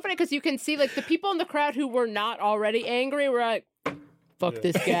 it's so funny because you can see like the people in the crowd who were not already angry were like, fuck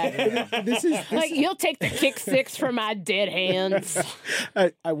this guy. This like, he'll take the kick six from my dead hands.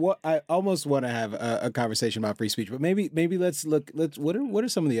 I almost want to have a conversation about free speech, but maybe let's look. What are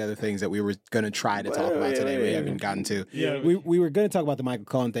some of the other things that we were going to try to talk about today? We haven't gotten to. Yeah. We were going to talk about the Michael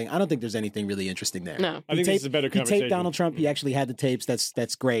Cohen thing. I don't think there's anything really interesting there. No, I think this is a better conversation. He taped Donald Trump. He actually had the tapes.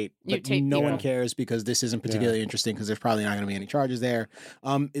 That's great. But no one cares because this isn't particularly interesting because there's probably not going to be any charges there.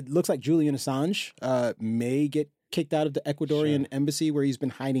 It looks like Julian Assange may get kicked out of the Ecuadorian embassy where he's been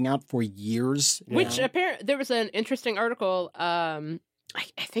hiding out for years. Which apparently there was an interesting article. I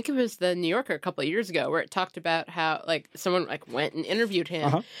think it was the New Yorker a couple of years ago where it talked about how like someone like went and interviewed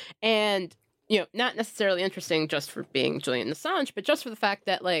him, and not necessarily interesting just for being Julian Assange, but just for the fact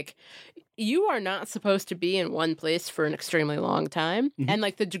that like you are not supposed to be in one place for an extremely long time, and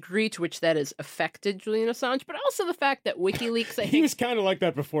like the degree to which that has affected Julian Assange, but also the fact that WikiLeaks, I think, he was kind of like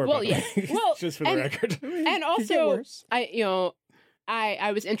that before. Well, just for the record, and also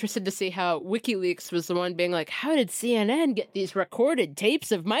I was interested to see how WikiLeaks was the one being like, how did CNN get these recorded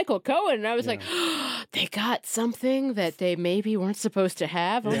tapes of Michael Cohen? And I was like, oh, they got something that they maybe weren't supposed to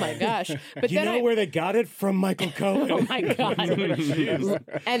have. Oh my gosh! But you know where they got it from, Michael Cohen? Oh my god!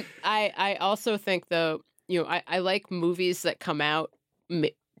 And I also think though, I like movies that come out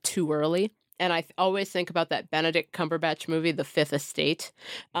too early. And I always think about that Benedict Cumberbatch movie, The Fifth Estate.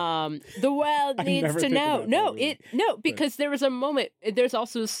 The world needs to know. Because there was a moment. There's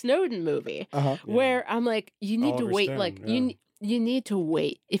also a Snowden movie where I'm like, you need to wait. You need to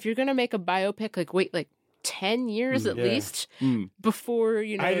wait if you're gonna make a biopic. Like wait, like 10 years at least before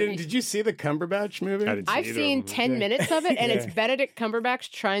Did you see the Cumberbatch movie? I've seen 10 minutes of it, and it's Benedict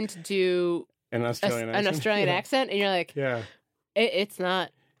Cumberbatch trying to do an Australian accent, and you're like, it's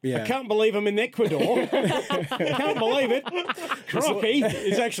not. Yeah. I can't believe I'm in Ecuador. I can't believe it. Crocky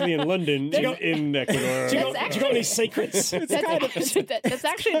is actually in London, in Ecuador. Do you got any secrets? That's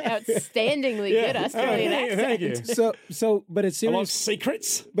actually an outstandingly good Australian accent. Thank you. So, but it's serious. I love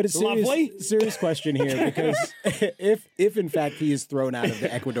secrets. But it's serious question here because if in fact he is thrown out of the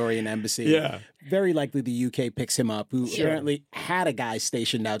Ecuadorian embassy, very likely the UK picks him up, who apparently had a guy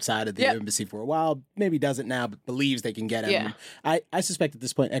stationed outside of the embassy for a while. Maybe doesn't now, but believes they can get him. I suspect at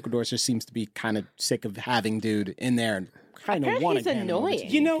this point Ecuador just seems to be kind of sick of having dude in there and kind of want to. He's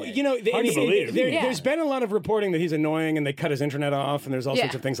annoying. There's been a lot of reporting that he's annoying, and they cut his internet off, and there's all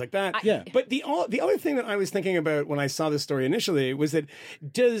sorts of things like that. But the other thing that I was thinking about when I saw this story initially was that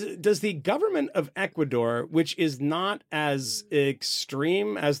does the government of Ecuador, which is not as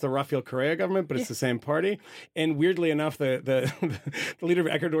extreme as the Rafael Correa government, but it's the same party, and weirdly enough, the leader of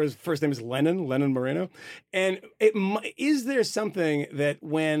Ecuador's first name is Lenin Moreno, and is there something that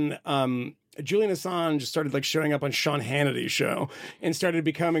when Julian Assange started like showing up on Sean Hannity's show and started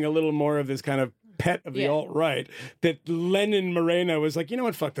becoming a little more of this kind of pet of the alt-right, that Lenin Moreno was like, you know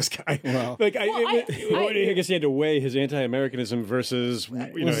what, fuck this guy. Well, I guess he had to weigh his anti-Americanism versus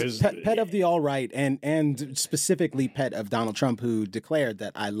his pet of the alt-right, and specifically pet of Donald Trump, who declared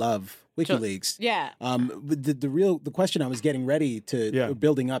that I love WikiLeaks. Yeah. The question I was getting ready to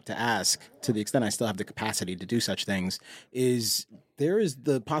building up to ask, to the extent I still have the capacity to do such things, is there is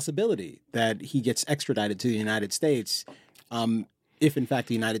the possibility that he gets extradited to the United States. If in fact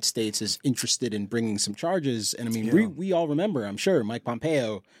the United States is interested in bringing some charges. And I mean, we all remember, I'm sure, Mike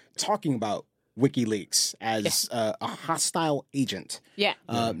Pompeo talking about WikiLeaks as a hostile agent. Yeah.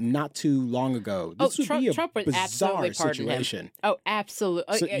 Not too long ago. This would be a Trump would bizarre absolutely pardon situation. him. Oh,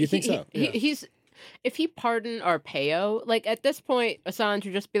 absolutely. So you think so? He's if he pardoned Arpaio, like at this point, Assange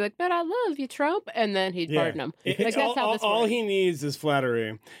would just be like, "But I love you, Trump," and then he'd pardon him. Like that's how this works. All he needs is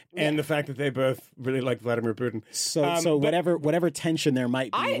flattery and the fact that they both really like Vladimir Putin. So whatever tension there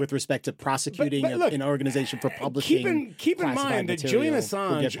might be with respect to prosecuting an organization for publishing, keep in mind that Julian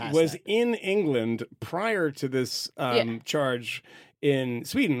Assange was in England prior to this charge in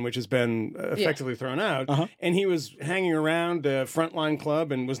Sweden, which has been effectively thrown out, and he was hanging around a frontline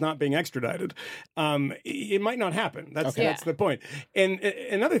club and was not being extradited. It might not happen. That's the point. And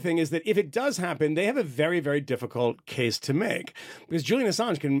another thing is that if it does happen, they have a very, very difficult case to make, because Julian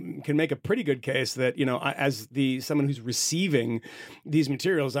Assange can make a pretty good case that, as someone who's receiving these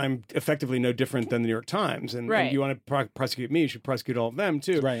materials, I'm effectively no different than the New York Times, and you want to prosecute me, you should prosecute all of them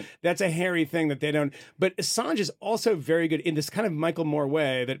too. Right. That's a hairy thing that they don't. But Assange is also very good in this kind of Michael Moore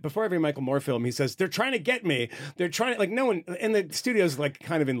way, that before every Michael Moore film, he says, they're trying to get me. They're trying to, like, no one, and the studio's like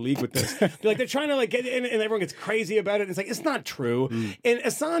kind of in league with this. They're trying to like get, and everyone gets crazy about it. And it's like, it's not true. And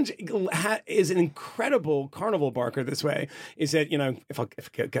Assange is an incredible carnival barker this way. Is that, if I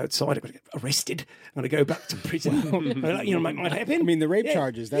go outside, I'm going to get arrested. I'm going to go back to prison. Might happen. I mean, the rape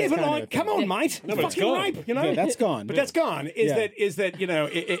charges. That's come on, mate. No, but it's gone. Rape, Yeah, that's gone. But that's gone. Is that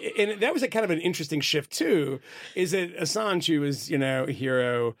and that was a kind of an interesting shift too. Is that Assange, who was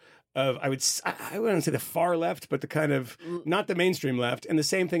hero of, I wouldn't say the far left, but the kind of not the mainstream left, and the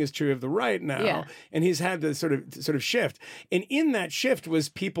same thing is true of the right now. And he's had the sort of shift, and in that shift was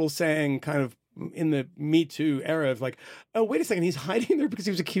people saying, kind of in the Me Too era, of like, oh, wait a second, he's hiding there because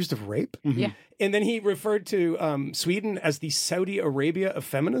he was accused of rape. And then he referred to Sweden as the Saudi Arabia of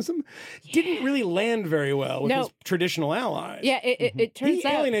feminism. Didn't really land very well with his traditional allies. Yeah, it turns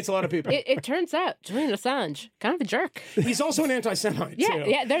out he alienates a lot of people. It turns out Julian Assange, kind of a jerk. He's also an anti-Semite.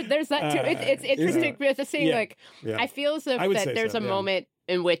 There's that too. It's interesting to see. I feel as if there's a moment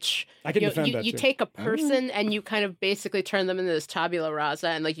in which you take a person and you kind of basically turn them into this tabula rasa,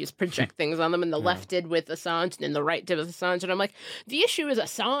 and like you just project things on them, and the left did with Assange and the right did with Assange, and I'm like, the issue is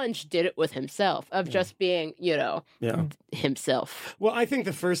Assange did it with himself, of just being himself. Well, I think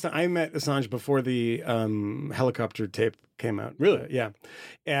the first time I met Assange before the helicopter tape came out. Really? Yeah.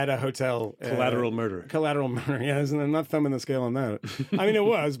 At a hotel. Collateral murder. Collateral murder, yeah. I'm not thumbing the scale on that. I mean, it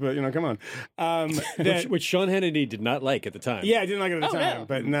was, but, come on. Which Sean Hannity did not like at the time. Yeah, I didn't like it at the time. No.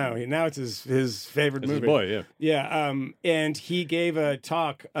 But now it's his favorite movie. His boy, yeah. Yeah. And he gave a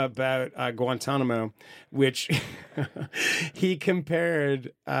talk about Guantanamo, which he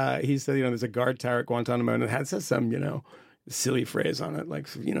compared, he said, there's a guard tower at Guantanamo, and it has some, silly phrase on it, like,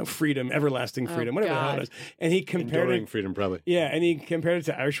 freedom, everlasting freedom, whatever the hell it is. And he compared Enduring freedom, probably. Yeah, and he compared it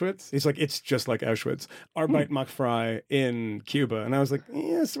to Auschwitz. He's like, it's just like Auschwitz. Arbeit macht frei in Cuba. And I was like,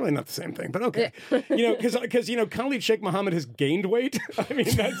 it's really not the same thing, but okay. Because Khalid Sheikh Mohammed has gained weight. I mean,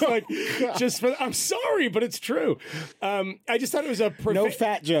 that's like, I'm sorry, but it's true. I just thought it was no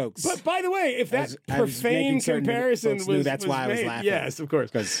fat jokes. But by the way, if that profane comparison was that's why made, I was laughing. Yes, of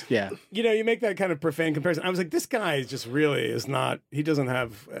course. Because, you make that kind of profane comparison. I was like, this guy is just really is not, he's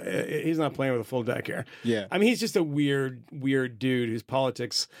not playing with a full deck here. Yeah. I mean, he's just a weird dude whose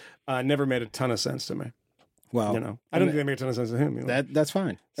politics never made a ton of sense to me. Well, I don't think they make a ton of sense to him. That's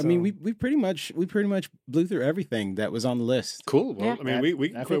fine. So, I mean, we pretty much blew through everything that was on the list. Cool. Well, I mean, we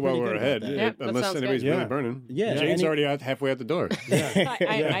can quit while we're ahead, unless anybody's really burning. Yeah, Jane's already halfway out the door.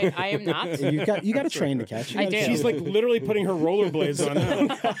 I am not. You got a train to catch. I do. She's like literally putting her rollerblades on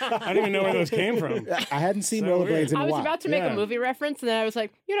now. I don't even know where those came from. I hadn't seen rollerblades in a while. I was about to make a movie reference, and then I was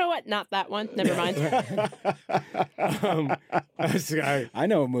like, you know what? Not that one. Never mind. I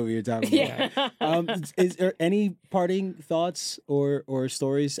know what movie you're talking about. Is there any parting thoughts or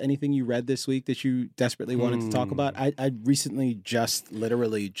stories? Anything you read this week that you desperately wanted to talk about? I recently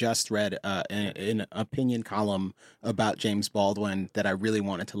literally just read an opinion column about James Baldwin that I really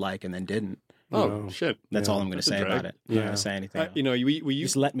wanted to like and then didn't. Oh, shit. That's all I'm going to say about it. I'm not going to say anything. We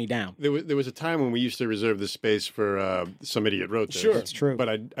just let me down. There was a time when we used to reserve this space for some idiot wrote this. Sure, it's true. But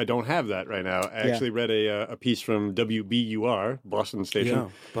I don't have that right now. I actually read a piece from WBUR, Boston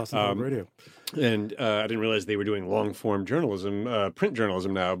station. Boston Public Radio. And I didn't realize they were doing long-form journalism, print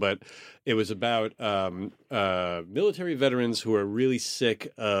journalism now, but it was about military veterans who are really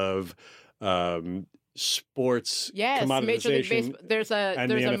sick of sports commoditization. Major League Baseball. There's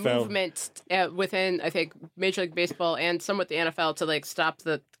a movement within, I think, Major League Baseball and somewhat the NFL to like stop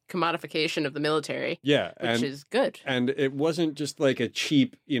the commodification of the military. Yeah, which is good. And it wasn't just like a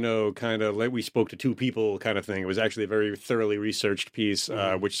cheap, kind of like we spoke to two people kind of thing. It was actually a very thoroughly researched piece,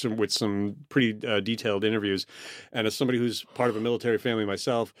 with some pretty detailed interviews. And as somebody who's part of a military family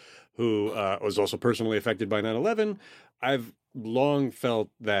myself, who was also personally affected by 9/11, I've long felt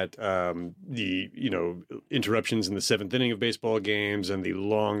that the interruptions in the seventh inning of baseball games and the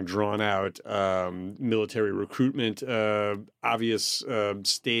long drawn out military recruitment, obvious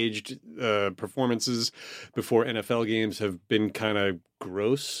staged performances before NFL games have been kind of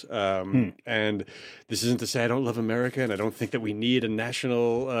gross. And this isn't to say I don't love America and I don't think that we need a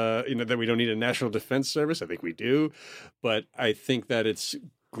national, that we don't need a national defense service. I think we do, but I think that it's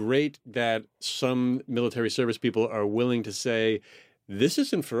great that some military service people are willing to say, this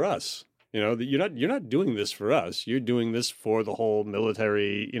isn't for us. You're not doing this for us. You're doing this for the whole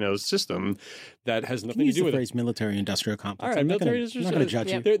military, system that has nothing to do with it. Military-industrial complex. All right, military-industrial. I'm not going to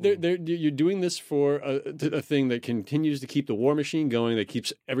judge you. You're doing this for a thing that continues to keep the war machine going. That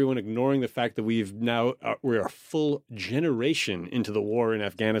keeps everyone ignoring the fact that we're a full generation into the war in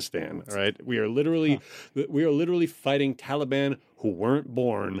Afghanistan. All right, we are literally fighting Taliban who weren't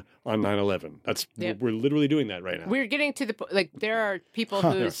born on 9/11. We're literally doing that right now. We're getting to the there are people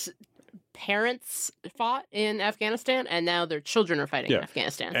whose parents fought in Afghanistan, and now their children are fighting in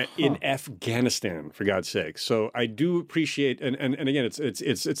Afghanistan. In Afghanistan, for God's sake. So I do appreciate, and again, it's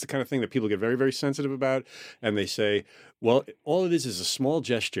the kind of thing that people get very, very sensitive about, and they say, well, all it is a small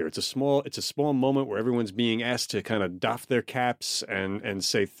gesture. It's a small moment where everyone's being asked to kind of doff their caps and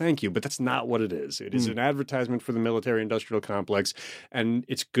say thank you, but that's not what it is. It is an advertisement for the military-industrial complex, and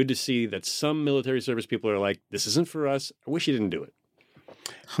it's good to see that some military service people are like, this isn't for us. I wish you didn't do it.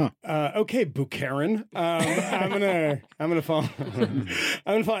 Okay, Buchanan. I'm gonna fall.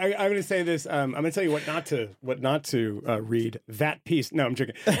 I'm gonna say this. I'm gonna tell you what not to read that piece. No, I'm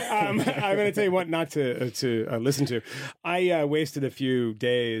joking. I'm gonna tell you what not to listen to. I wasted a few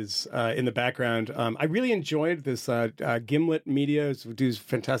days in the background. I really enjoyed this Gimlet Media, who does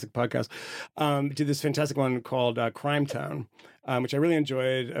fantastic podcast. Did this fantastic one called Crime Town. Which I really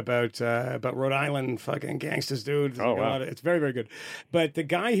enjoyed about Rhode Island fucking gangsters, dude. Oh, wow. It's very, very good. But the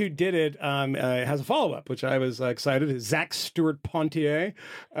guy who did it has a follow-up, which I was excited. Zach Stewart Pontier,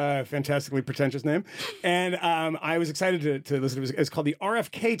 fantastically pretentious name. And I was excited to listen to it. It's called the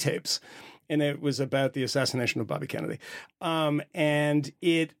RFK tapes. And it was about the assassination of Bobby Kennedy. And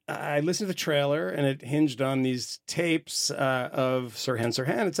I listened to the trailer, and it hinged on these tapes of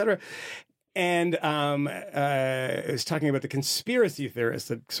Sirhan, et cetera. And it was talking about the conspiracy theorists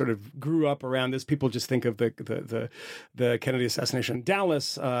that sort of grew up around this. People just think of the Kennedy assassination in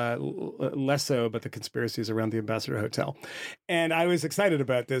Dallas, less so, but the conspiracies around the Ambassador Hotel. And I was excited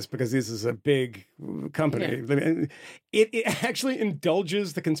about this because this is a big company. Yeah. It actually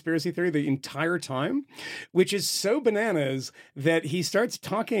indulges the conspiracy theory the entire time, which is so bananas that he starts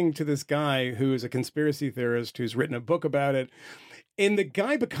talking to this guy who is a conspiracy theorist who's written a book about it. And the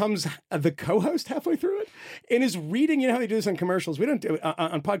guy becomes the co-host halfway through it, and is reading. You know how they do this on commercials. We don't do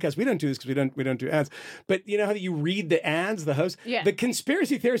on podcasts. We don't do this because we don't do ads. But you know how you read the ads. The host, the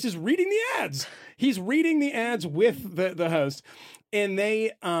conspiracy theorist, is reading the ads. He's reading the ads with the host, and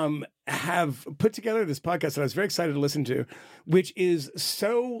they have put together this podcast that I was very excited to listen to, which is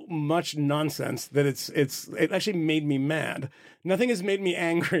so much nonsense that it actually made me mad. Nothing has made me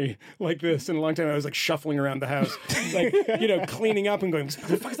angry like this in a long time. I was like shuffling around the house, like, cleaning up and going,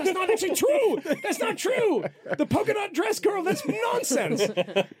 that's not actually true. That's not true. The polka dot dress girl, that's nonsense.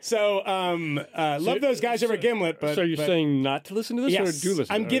 So, love those guys over at Gimlet. But, so you're saying not to listen to this, or do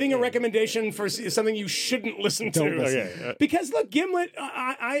listen? I'm giving a recommendation for something you shouldn't listen to. Don't listen. Because look, Gimlet,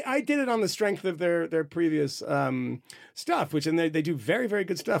 I did it on the strength of their previous stuff, which they do very, very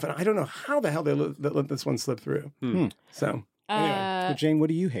good stuff. And I don't know how the hell they let this one slip through. So anyway. So Jane, what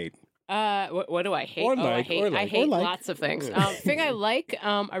do you hate? What do I hate? I hate lots of things. Thing I like,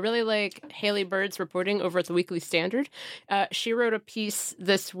 I really like Haley Bird's reporting over at the Weekly Standard. She wrote a piece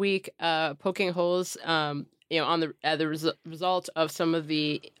this week poking holes result of some of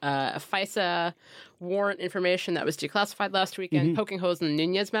the FISA warrant information that was declassified last weekend, poking holes in the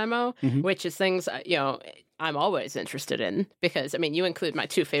Nunes memo, which is things, I'm always interested in because, you include my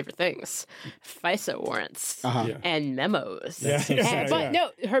two favorite things, FISA warrants and memos. But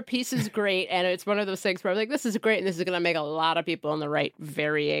no, her piece is great, and it's one of those things where I'm like, this is great, and this is going to make a lot of people on the right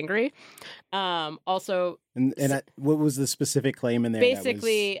very angry. Also... what was the specific claim in there?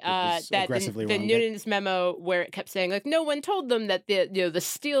 Basically, that the Nunes memo, where it kept saying like no one told them that the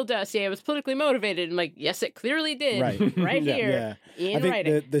Steele dossier was politically motivated, and like yes, it clearly did, right here in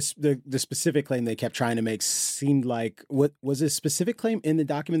writing. I think the specific claim they kept trying to make seemed like what was a specific claim in the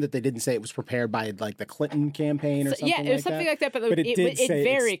document that they didn't say it was prepared by like the Clinton campaign or something. Yeah, it was something like that, but it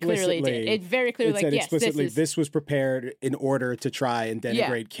very clearly did. It very clearly said explicitly this was prepared in order to try and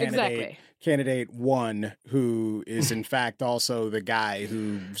denigrate candidate one, who is in fact also the guy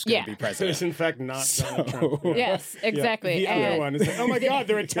w's going to be president. It's in fact not Donald Trump. Yes, exactly. The other one is like, oh my God,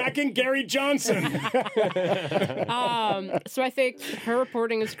 they're attacking Gary Johnson. So I think her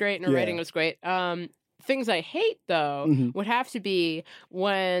reporting is great and her writing was great. Things I hate, though, would have to be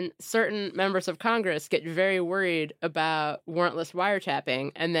when certain members of Congress get very worried about warrantless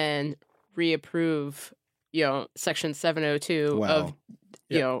wiretapping and then reapprove, Section 702 of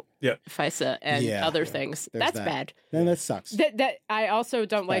FISA and other things. That's bad. And that sucks. That I also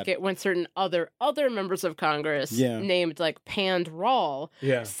don't like it when certain other members of Congress named like Pand Rawl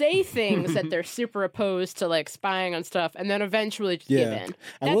say things that they're super opposed to like spying on stuff and then eventually just give in.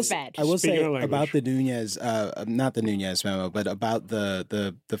 That's bad. I will say about the Nunes, not the Nunes memo, but about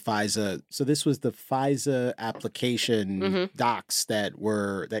the FISA. So this was the FISA application docs that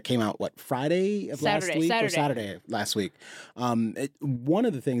came out Friday of last week or Saturday last week. One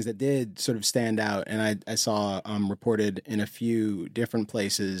of the things that did sort of stand out, and I saw reported in a few different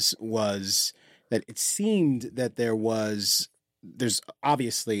places, was that it seemed that there's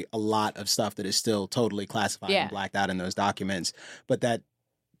obviously a lot of stuff that is still totally classified and blacked out in those documents, but that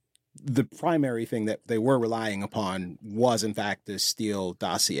the primary thing that they were relying upon was in fact the Steele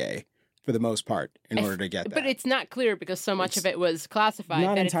dossier. For the most part, in order to get that. But it's not clear because so much of it was classified.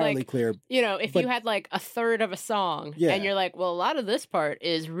 Not that entirely it's like, clear. If you had like a third of a song and you're like, well, a lot of this part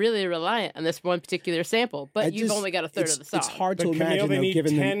is really reliant on this one particular sample, but you've only got a third of the song. It's hard to Camille, imagine, they need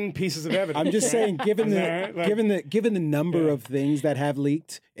given 10 pieces of evidence. I'm just saying, given the number of things that have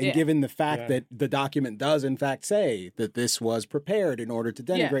leaked, and given the fact that the document does in fact say that this was prepared in order to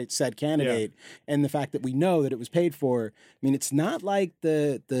denigrate said candidate, and the fact that we know that it was paid for, it's not like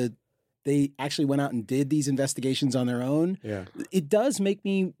they actually went out and did these investigations on their own. Yeah. It does make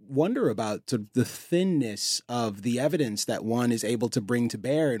me wonder about sort of the thinness of the evidence that one is able to bring to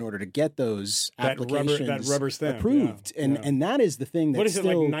bear in order to get those applications that rubber stamp, approved. And that is the thing that what is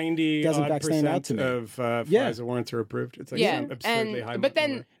still it, like 90% stand out to me. Of FISA warrants are approved. It's like some absurdly high but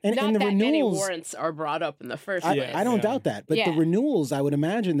then not that many warrants are brought up in the first place. I don't doubt that. But the renewals, I would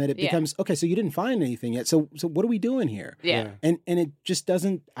imagine that it becomes, okay, so you didn't find anything yet. So what are we doing here? Yeah. And it just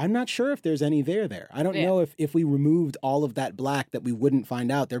doesn't, I'm not sure if there's any there. I don't know if we removed all of that black that we wouldn't find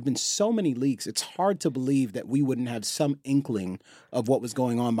out. There have been so many leaks. It's hard to believe that we wouldn't have some inkling of what was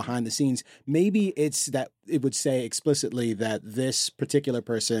going on behind the scenes. Maybe it's that it would say explicitly that this particular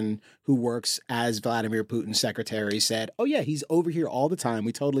person who works as Vladimir Putin's secretary said, oh yeah, he's over here all the time.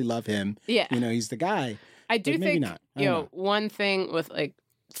 We totally love him. Yeah. He's the guy. I do think, one thing with like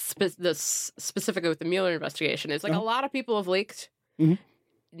specifically with the Mueller investigation is like a lot of people have leaked,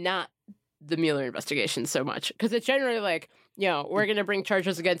 not the Mueller investigation so much, because it's generally like, we're going to bring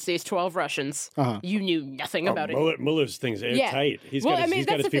charges against these 12 Russians. You knew nothing about it. Muller's thing's airtight. He's got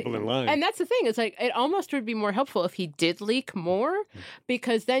his people in line. And that's the thing. It's like, it almost would be more helpful if he did leak more,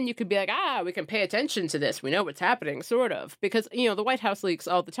 because then you could be like, we can pay attention to this. We know what's happening, sort of. Because, the White House leaks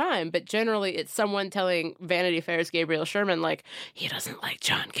all the time, but generally it's someone telling Vanity Fair's Gabriel Sherman, like, he doesn't like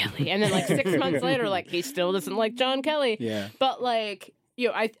John Kelly. And then like 6 months later, like, he still doesn't like John Kelly. Yeah. But like,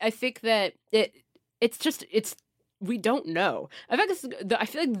 I think that it's we don't know. I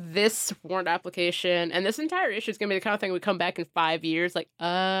feel like this warrant application and this entire issue is going to be the kind of thing we come back in 5 years, like,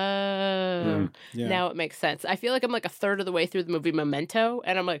 now it makes sense. I feel like I'm like a third of the way through the movie Memento,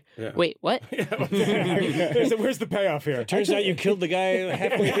 and I'm like, wait, what? Where's the payoff here? Turns out you killed the guy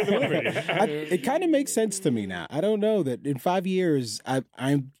halfway through the movie. It kind of makes sense to me now. I don't know that in 5 years,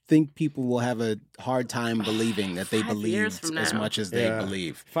 I think people will have a hard time believing that they believed as much as they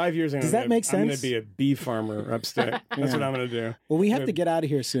believe. 5 years ago, does that make sense? I'm going to be a bee farmer upstate. That's what I'm going to do. Well, we have to get out of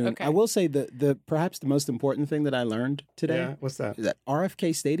here soon. Okay. I will say the perhaps the most important thing that I learned today. Yeah, what's that? Is that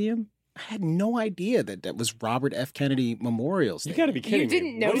RFK Stadium I had no idea that was Robert F. Kennedy Memorial Stadium. You got to be kidding me. You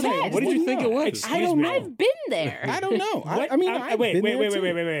didn't know that? What did you think it was? I don't know. I've been there. I don't know. I mean,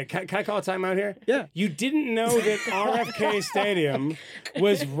 wait. Can I call a timeout here? Yeah. You didn't know that RFK Stadium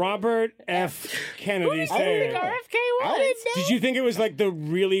was Robert F. Kennedy Stadium. I didn't think RFK was. Did you think it was like the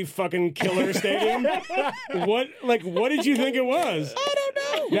really fucking killer stadium? What did you think it was? I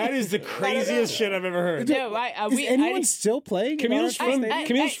don't know. That is the craziest shit I've ever heard. No, is anyone still playing? Camille's from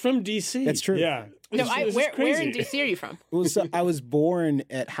DC. That's true. Yeah. No, where in DC are you from? Well, so I was born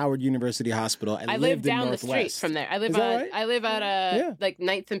at Howard University Hospital. I live down the street from there. I live at like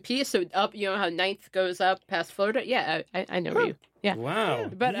 9th and P, so up. You know how 9th goes up past Florida? Yeah, I know you. Yeah.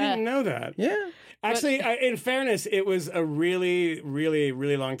 Wow. But you didn't know that. Yeah. Actually, in fairness, it was a really, really,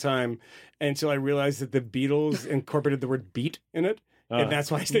 really long time until I realized that the Beatles incorporated the word beat in it. And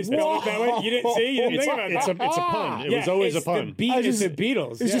that's why I spelled it that way. You didn't see? You didn't think about it? It's a pun. It was always a pun. The beat is the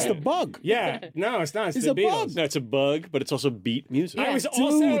Beatles. It's just a bug. Yeah. No, it's not. It's the a Beatles. bug. No, it's a bug, but it's also beat music. Yeah. I was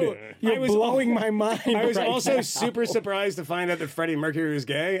You're blowing my mind. I was right also now. super surprised to find out that Freddie Mercury was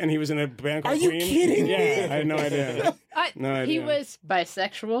gay and he was in a band called Are you Queen. kidding me? Yeah, I had no idea. No idea. He was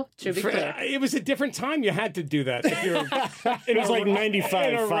bisexual, to be clear. It was a different time. You had to do that. If you're, It was like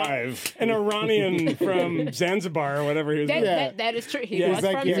 95.5. an Iranian from Zanzibar or whatever he was. That is true. He was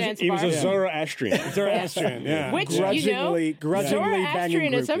like- from Zanzibar. He was a Zoroastrian. Zoroastrian, yeah. Which, grudgingly banging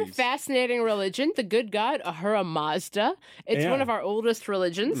Zoroastrianism, groupies. fascinating religion. The good God, Ahura Mazda. It's one of our oldest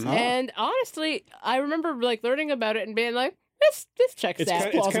religions. And honestly, I remember like learning about it and being like, this checks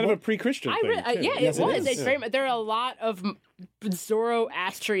out. It's kind of a pre-Christian thing. It was. It's very much, there are a lot of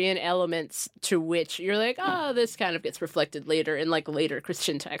Zoroastrian elements to which you're like, oh, this kind of gets reflected later in like later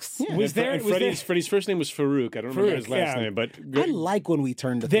Christian texts. Yeah. Freddie's first name was Farouk. I don't remember his last name, but I like when we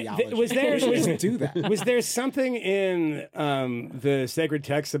turn to theology. Was there do that? Was there something in the sacred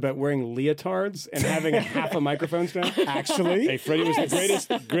text about wearing leotards and having half a microphone stand? Actually, hey, Freddie was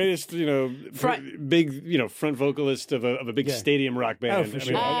the greatest, big, front vocalist of a big stadium rock band. Oh, for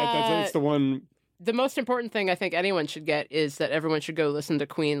sure. That's the one. The most important thing I think anyone should get is that everyone should go listen to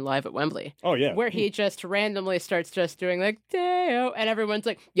Queen live at Wembley. Oh, yeah. Where he just randomly starts just doing like, Deo, and everyone's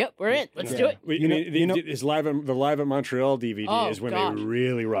like, yep, we're in. Let's do it. His the Live at Montreal DVD is when they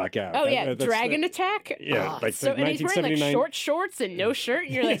really rock out. Oh, yeah. Dragon Attack. Yeah. And he's wearing like short shorts and no shirt.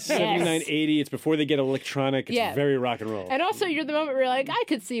 And you're like, yes. 79, 80. It's before they get electronic. It's very rock and roll. And also, you're the moment where you're like, I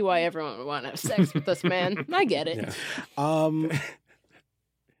could see why everyone would want to have sex with this man. I get it. Yeah.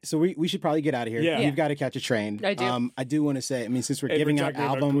 So we should probably get out of here. Yeah. You've got to catch a train. I do. I do want to say, since we're giving out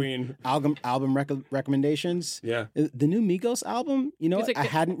album recommendations, the new Migos album, I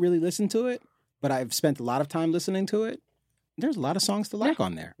hadn't really listened to it, but I've spent a lot of time listening to it. There's a lot of songs to like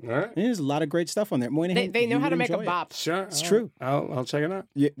on there. All right. And there's a lot of great stuff on there. Moynihan, they know how to make a bop. Sure. It's true. I'll check it out.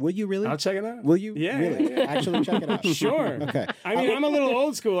 Yeah, will you really? I'll check it out. Will you? Yeah. Really? Actually check it out. Sure. Okay. I'm a little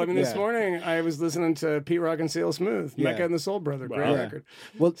old school. This morning I was listening to Pete Rock and Seal Smooth, Mecca and the Soul Brother. Great record.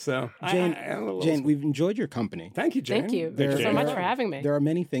 Well, so Jane, we've enjoyed your company. Thank you, Jane. Thank you. Thank you so much for having me. There are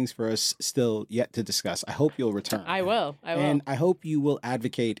many things for us still yet to discuss. I hope you'll return. I will. And I hope you will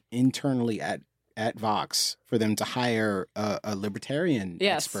advocate internally at Vox for them to hire a libertarian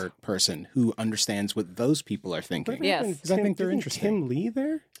expert person who understands what those people are thinking. Yes. Because I think they're interesting. Tim Lee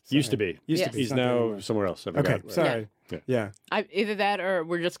there? Used to be. He's now somewhere else. Okay, sorry. Yeah. Either that or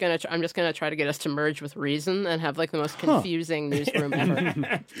I'm just gonna try to get us to merge with Reason and have like the most confusing newsroom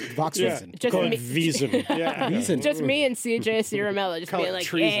ever. Vox Reason. Call it Veason. Veason. Just me and CJ Ciaramella just being like,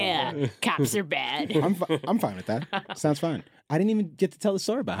 treason. cops are bad. I'm fine with that. Sounds fine. I didn't even get to tell the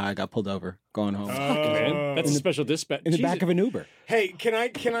story about how I got pulled over going home. Man. That's a special dispatch. In the back of an Uber. Hey, can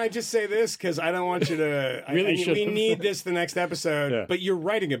I just say this? Because I don't want you to... we need this the next episode, but you're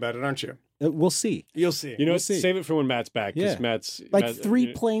writing about it, aren't you? We'll see. You'll see. You know what? Save it for when Matt's back. Yeah. Matt's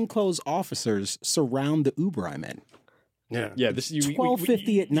three plainclothes officers surround the Uber I'm in. Yeah. This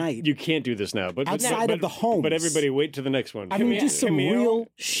 12:50 at night. You can't do this now, but outside of the home. But everybody, wait to the next one. Just some real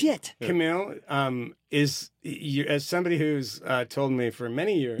shit. Camille, as somebody who's told me for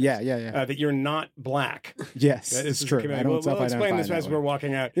many years, that you're not black. Yes, it's true. We'll explain this as we're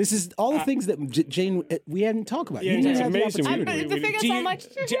walking out. This is all the things that Jane we hadn't talked about. Yeah, it's amazing.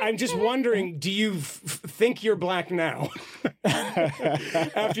 I'm just wondering, do you think you're black now?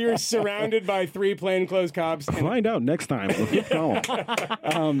 After you're surrounded by three plainclothes cops. Find out next time. Only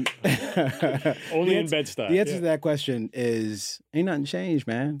in Bed-Stuy. The answer to that question is ain't nothing changed,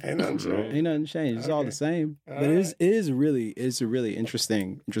 man. Ain't nothing changed. It's all the same. But it is a really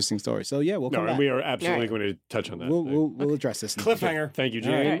interesting story. So we'll come back. We are absolutely going to touch on that. We'll address this. Cliffhanger. Thank you,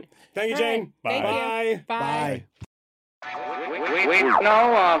 Jane. Thank you, Jane. Bye. Bye. Bye. We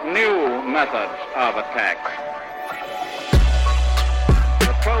know of new methods of attack.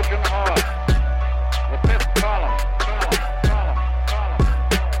 The Trojan horse, the